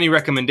 If you have any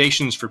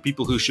recommendations for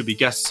people who should be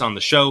guests on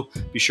the show,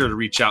 be sure to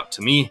reach out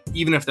to me,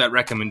 even if that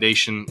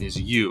recommendation is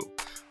you.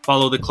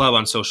 Follow the club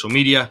on social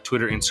media,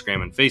 Twitter,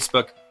 Instagram, and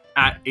Facebook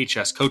at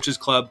HS Coaches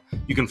Club.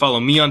 You can follow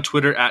me on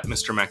Twitter at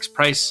Mr. Max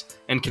Price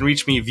and can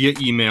reach me via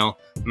email,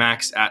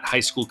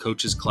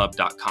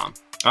 max@highschoolcoachesclub.com.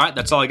 All right,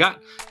 that's all I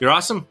got. You're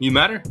awesome. You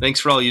matter. Thanks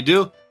for all you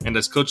do. And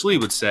as Coach Lee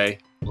would say,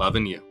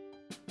 loving you.